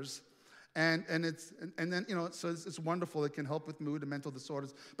disorders. And then, you know, so it's wonderful. It can help with mood and mental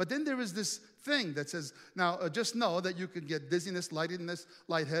disorders. But then there is this thing that says, now just know that you can get dizziness,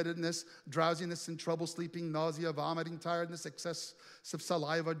 lightheadedness, drowsiness and trouble sleeping, nausea, vomiting, tiredness, excess of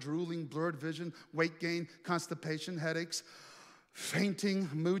saliva, drooling, blurred vision, weight gain, constipation, headaches, fainting,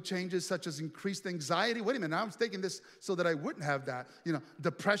 mood changes such as increased anxiety. Wait a minute, I was taking this so that I wouldn't have that. You know,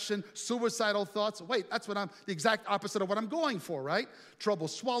 depression, suicidal thoughts. Wait, that's what the exact opposite of what I'm going for, right? Trouble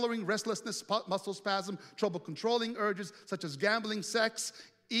swallowing, restlessness, muscle spasm, trouble controlling urges such as gambling, sex,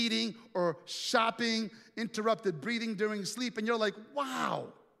 eating, or shopping, interrupted breathing during sleep. And you're like, wow,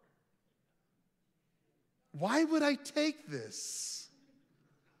 why would I take this?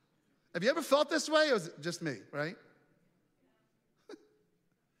 Have you ever felt this way, or is it just me, right?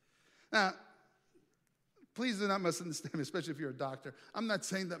 Now, please do not misunderstand me, especially if you're a doctor. I'm not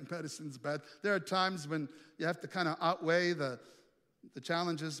saying that medicine's bad. There are times when you have to kind of outweigh the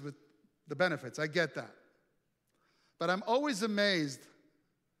challenges with the benefits. I get that. But I'm always amazed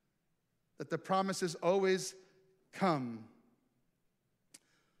that the promises always come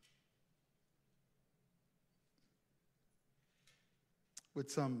with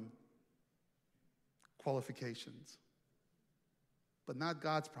some qualifications, but not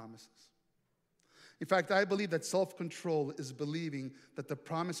God's promises. In fact, I believe that self-control is believing that the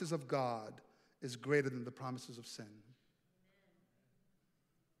promises of God is greater than the promises of sin.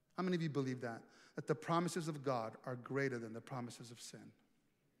 How many of you believe that? That the promises of God are greater than the promises of sin?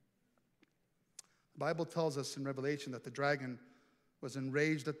 The Bible tells us in Revelation that the dragon was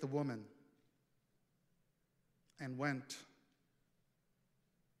enraged at the woman and went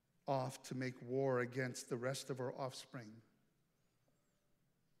off to make war against the rest of her offspring.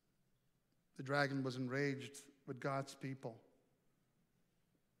 The dragon was enraged with God's people.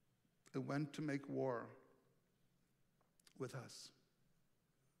 It went to make war with us.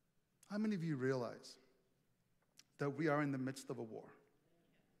 How many of you realize that we are in the midst of a war?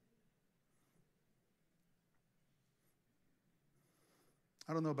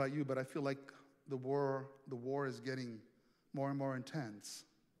 I don't know about you, but I feel like the war is getting more and more intense.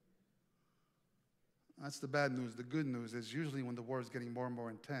 That's the bad news. The good news is usually when the war is getting more and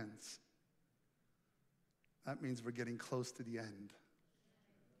more intense, that means we're getting close to the end.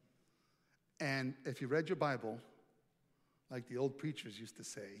 And if you read your Bible, like the old preachers used to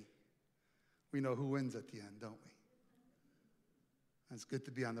say, we know who wins at the end, don't we? It's good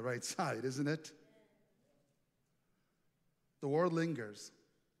to be on the right side, isn't it? The war lingers.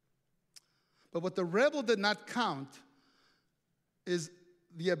 But what the rebel did not count is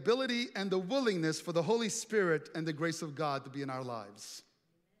the ability and the willingness for the Holy Spirit and the grace of God to be in our lives.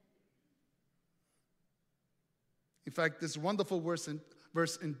 In fact, this wonderful verse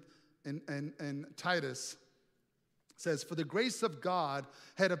in Titus says, "For the grace of God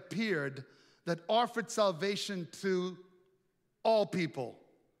had appeared that offered salvation to all people."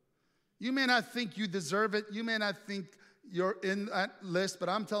 You may not think you deserve it. You may not think you're in that list, but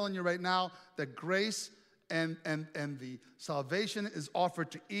I'm telling you right now that grace and the salvation is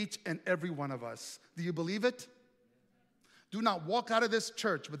offered to each and every one of us. Do you believe it? Do not walk out of this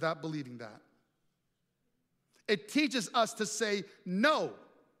church without believing that. It teaches us to say no.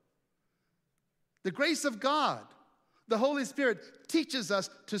 The grace of God, the Holy Spirit, teaches us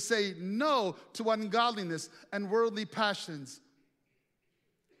to say no to ungodliness and worldly passions.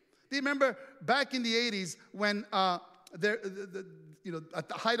 Do you remember back in the 80s when at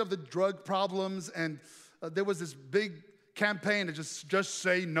the height of the drug problems, and there was this big campaign to just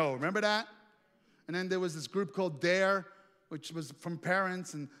say no. Remember that? And then there was this group called DARE, which was from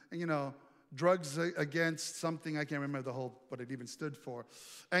parents and drugs against something. I can't remember what it even stood for.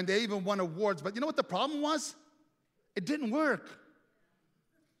 And they even won awards. But you know what the problem was? It didn't work.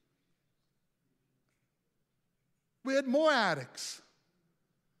 We had more addicts.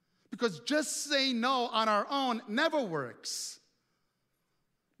 Because just saying no on our own never works.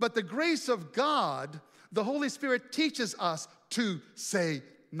 But the grace of God, the Holy Spirit teaches us to say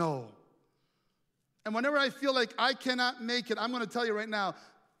no. And whenever I feel like I cannot make it, I'm going to tell you right now,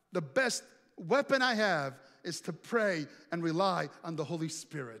 the best weapon I have is to pray and rely on the Holy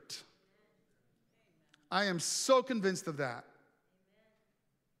Spirit. I am so convinced of that.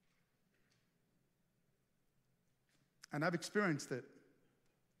 And I've experienced it.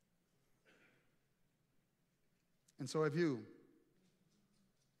 And so have you.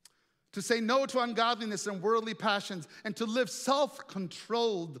 To say no to ungodliness and worldly passions and to live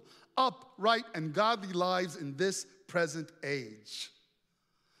self-controlled, upright, and godly lives in this present age.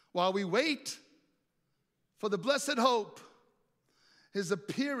 While we wait for the blessed hope, his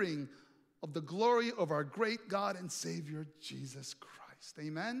appearing of the glory of our great God and Savior, Jesus Christ.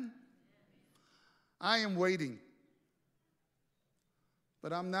 Amen? I am waiting.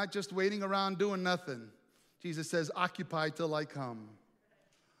 But I'm not just waiting around doing nothing. Jesus says, occupy till I come.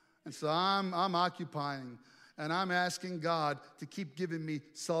 And so I'm occupying, and I'm asking God to keep giving me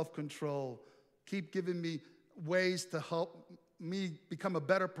self-control, keep giving me ways to help me become a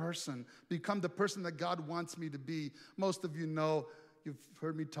better person, become the person that God wants me to be. Most of you know, you've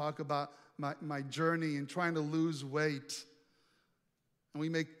heard me talk about my journey in trying to lose weight. And we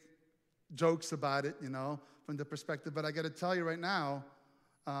make jokes about it, from the perspective, but I got to tell you right now,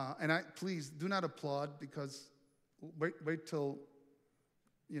 please do not applaud, because wait till,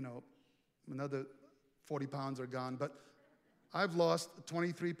 another 40 pounds are gone. But I've lost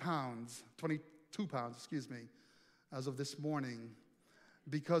 22 pounds, as of this morning,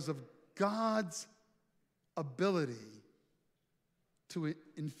 because of God's ability to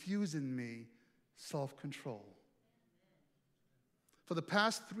infuse in me self-control. For the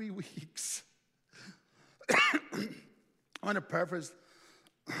past 3 weeks, I want to preface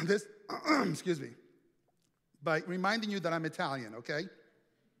this, by reminding you that I'm Italian, okay?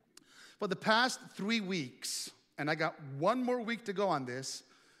 For the past 3 weeks, and I got one more week to go on this,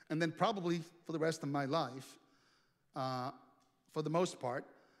 and then probably for the rest of my life, for the most part,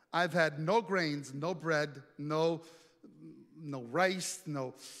 I've had no grains, no bread, no rice,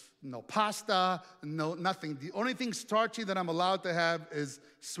 no pasta, no nothing. The only thing starchy that I'm allowed to have is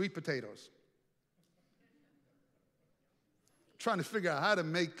sweet potatoes. Trying to figure out how to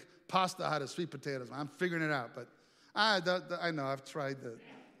make pasta out of sweet potatoes. I'm figuring it out, but I know I've tried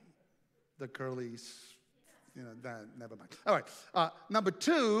the curlies, never mind. All right, number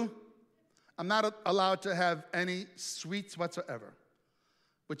 2, I'm not allowed to have any sweets whatsoever,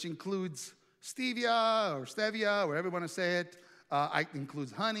 which includes stevia or stevia, or however you want to say it. It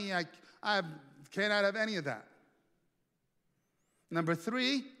includes honey. I cannot have any of that. Number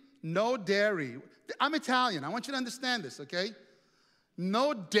 3, no dairy. I'm Italian. I want you to understand this, okay?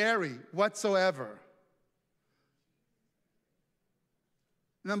 No dairy whatsoever.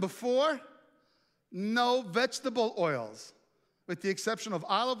 Number 4, no vegetable oils, with the exception of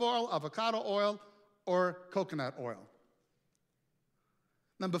olive oil, avocado oil, or coconut oil.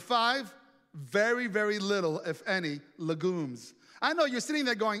 Number 5, very, very little, if any, legumes. I know you're sitting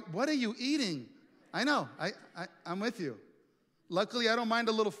there going, what are you eating? I know, I'm with you. Luckily, I don't mind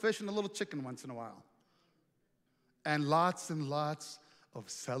a little fish and a little chicken once in a while. And lots of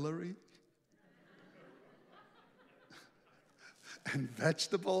celery and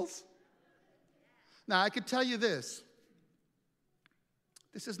vegetables. Now, I could tell you this.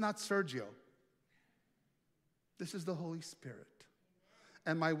 This is not Sergio. This is the Holy Spirit.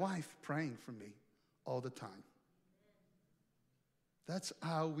 And my wife praying for me all the time. That's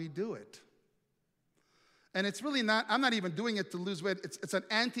how we do it. And it's really not, I'm not even doing it to lose weight. It's an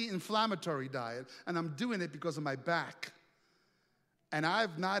anti-inflammatory diet, and I'm doing it because of my back. And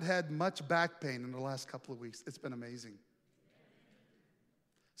I've not had much back pain in the last couple of weeks. It's been amazing.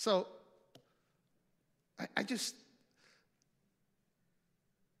 So,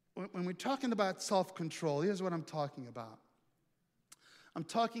 when we're talking about self-control, here's what I'm talking about. I'm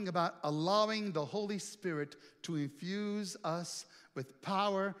talking about allowing the Holy Spirit to infuse us with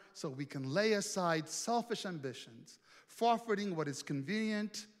power so we can lay aside selfish ambitions, forfeiting what is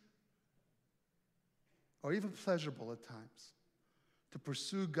convenient or even pleasurable at times to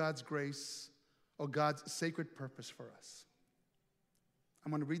pursue God's grace or God's sacred purpose for us.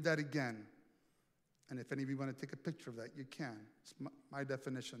 I'm going to read that again. And if any of you want to take a picture of that, you can. It's my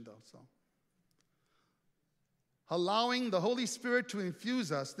definition, though. So, allowing the Holy Spirit to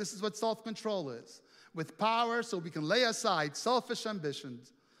infuse us, this is what self-control is, with power so we can lay aside selfish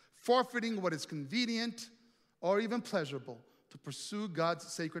ambitions, forfeiting what is convenient or even pleasurable to pursue God's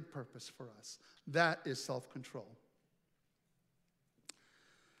sacred purpose for us. That is self-control.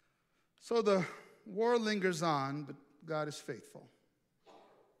 So the war lingers on, but God is faithful.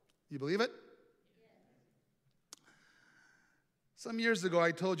 You believe it? Some years ago,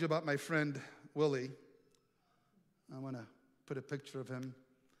 I told you about my friend Willie. I want to put a picture of him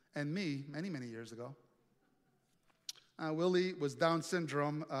and me many, many years ago. Willie was Down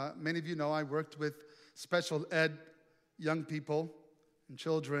syndrome. Many of you know I worked with special ed young people and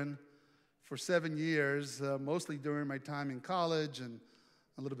children for 7 years, mostly during my time in college and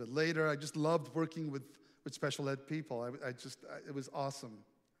a little bit later. I just loved working with special ed people. It was awesome.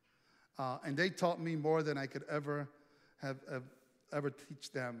 And they taught me more than I could ever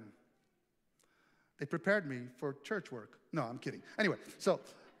teach them. They prepared me for church work. No, I'm kidding. Anyway,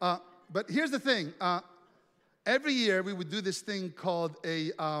 but here's the thing. Every year we would do this thing called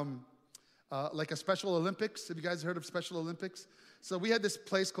like a Special Olympics. Have you guys heard of Special Olympics? So we had this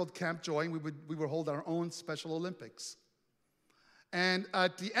place called Camp Joy, and we would hold our own Special Olympics. And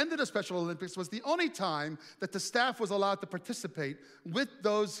at the end of the Special Olympics was the only time that the staff was allowed to participate with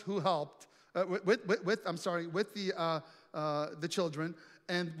those who helped, with the children,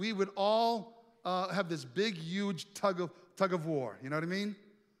 and we would all have this big, huge tug of war. You know what I mean?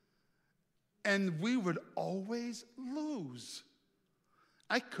 And we would always lose.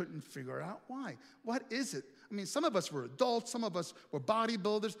 I couldn't figure out why. What is it? I mean, some of us were adults, some of us were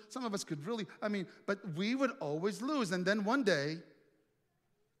bodybuilders, some of us could really, but we would always lose. And then one day,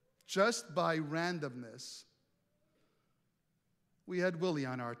 just by randomness, we had Willie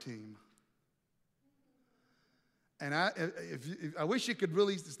on our team. And I wish you could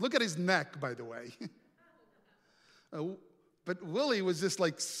really, look at his neck, by the way. But Willie was just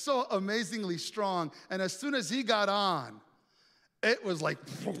like so amazingly strong. And as soon as he got on, it was like,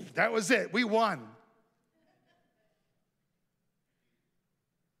 that was it. We won.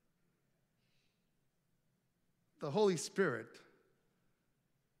 The Holy Spirit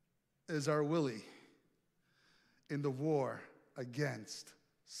is our Willie in the war against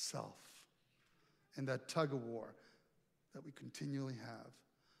self, in that tug of war that we continually have.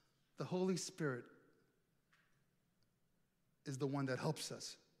 The Holy Spirit is the one that helps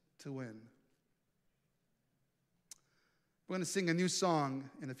us to win. We're going to sing a new song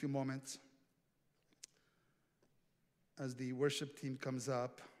in a few moments as the worship team comes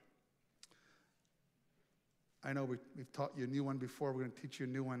up. I know we've taught you a new one before. We're going to teach you a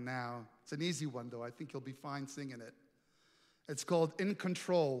new one now. It's an easy one, though. I think you'll be fine singing it. It's called In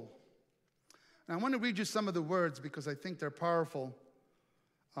Control. And I want to read you some of the words because I think they're powerful.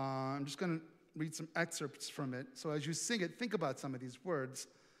 I'm just going to read some excerpts from it. So as you sing it, think about some of these words.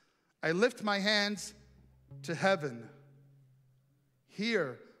 I lift my hands to heaven.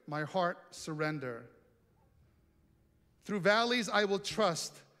 Here, my heart surrender. Through valleys, I will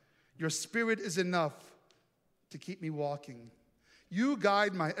trust. Your spirit is enough to keep me walking. You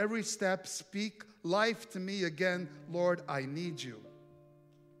guide my every step. Speak life to me again. Lord, I need you.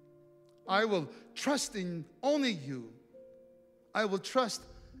 I will trust in only you. I will trust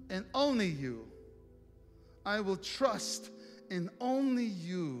in only you. I will trust in only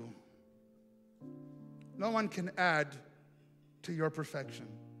you. No one can add to your perfection.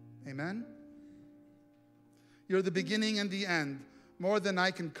 Amen? You're the beginning and the end, more than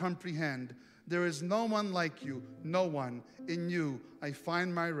I can comprehend. There is no one like you, no one. In you I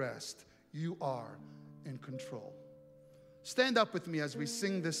find my rest. You are in control. Stand up with me as we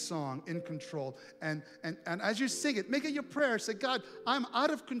sing this song, In Control. And as you sing it, make it your prayer. Say, God, I'm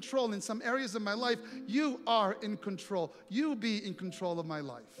out of control in some areas of my life. You are in control. You be in control of my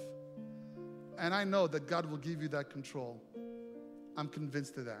life. And I know that God will give you that control. I'm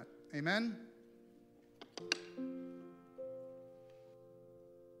convinced of that. Amen?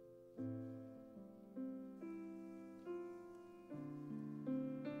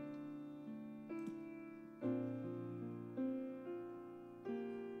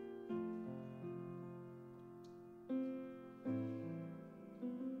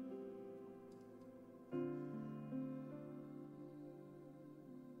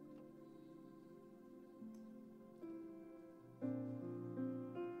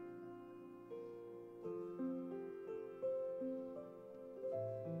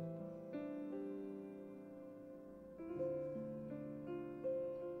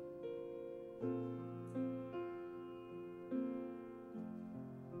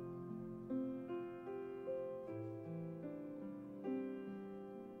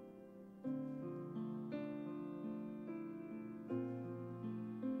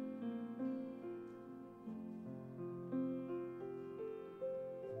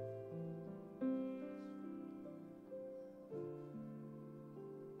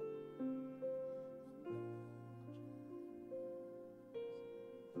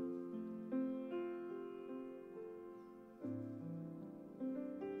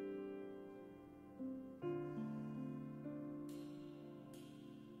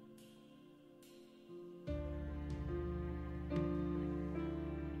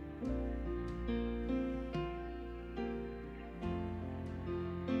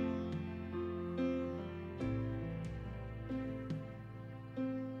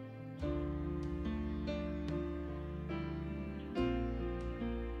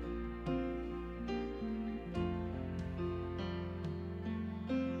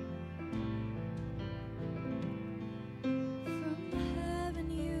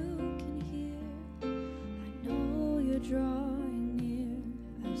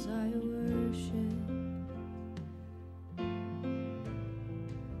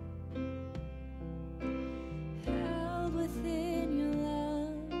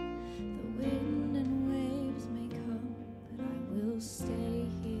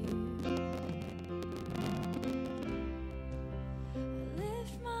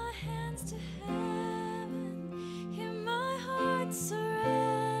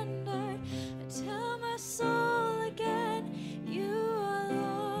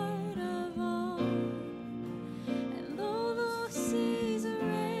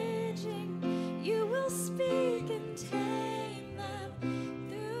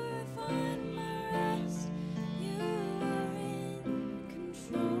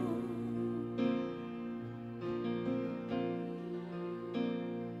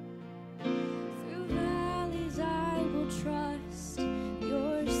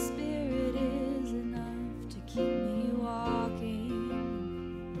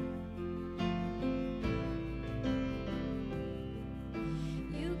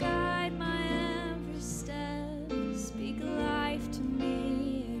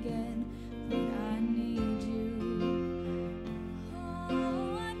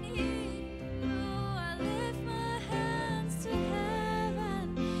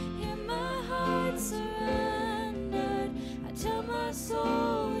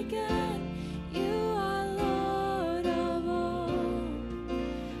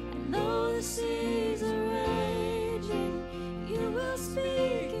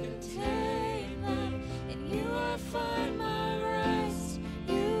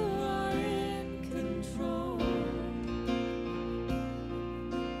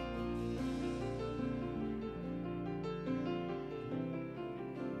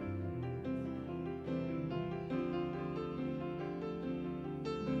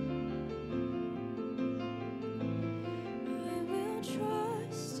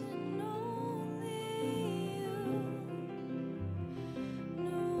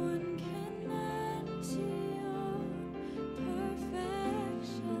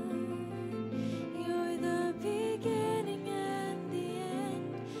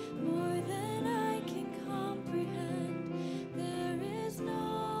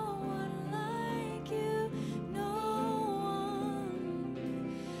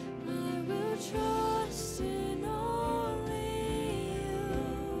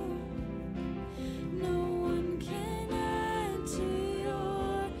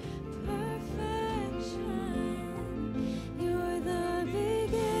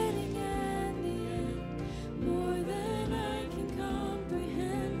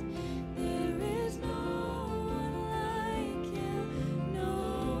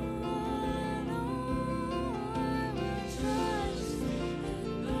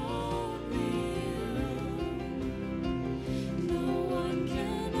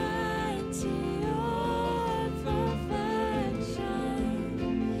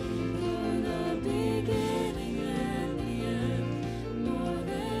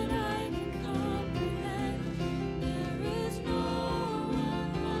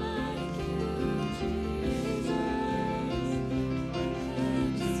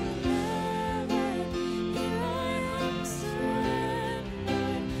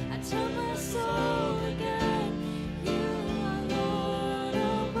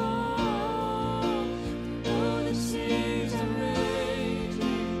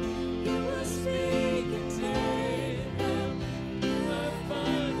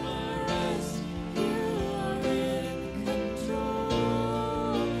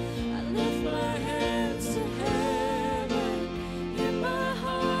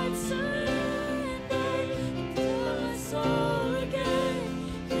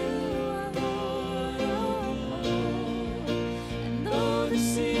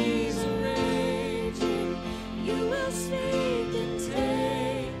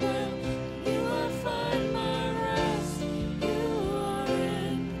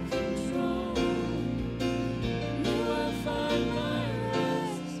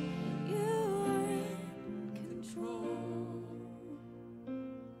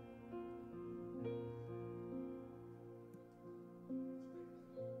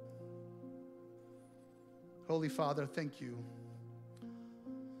 Holy Father, thank you.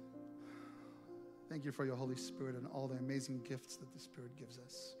 Thank you for your Holy Spirit and all the amazing gifts that the Spirit gives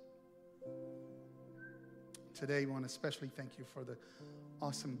us. Today, we want to especially thank you for the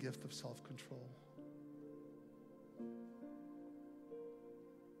awesome gift of self-control.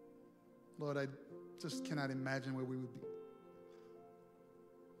 Lord, I just cannot imagine where we would be.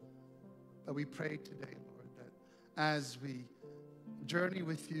 But we pray today, Lord, that as we journey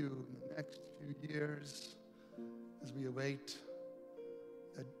with you in the next few years, as we await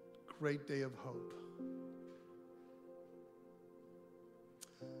that great day of hope,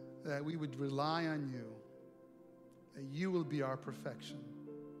 that we would rely on you, that you will be our perfection.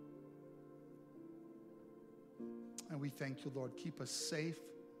 And we thank you, Lord. Keep us safe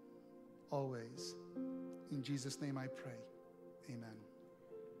always. In Jesus' name I pray.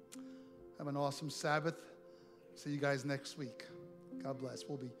 Amen. Have an awesome Sabbath. See you guys next week. God bless.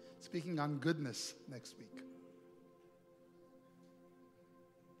 We'll be speaking on goodness next week.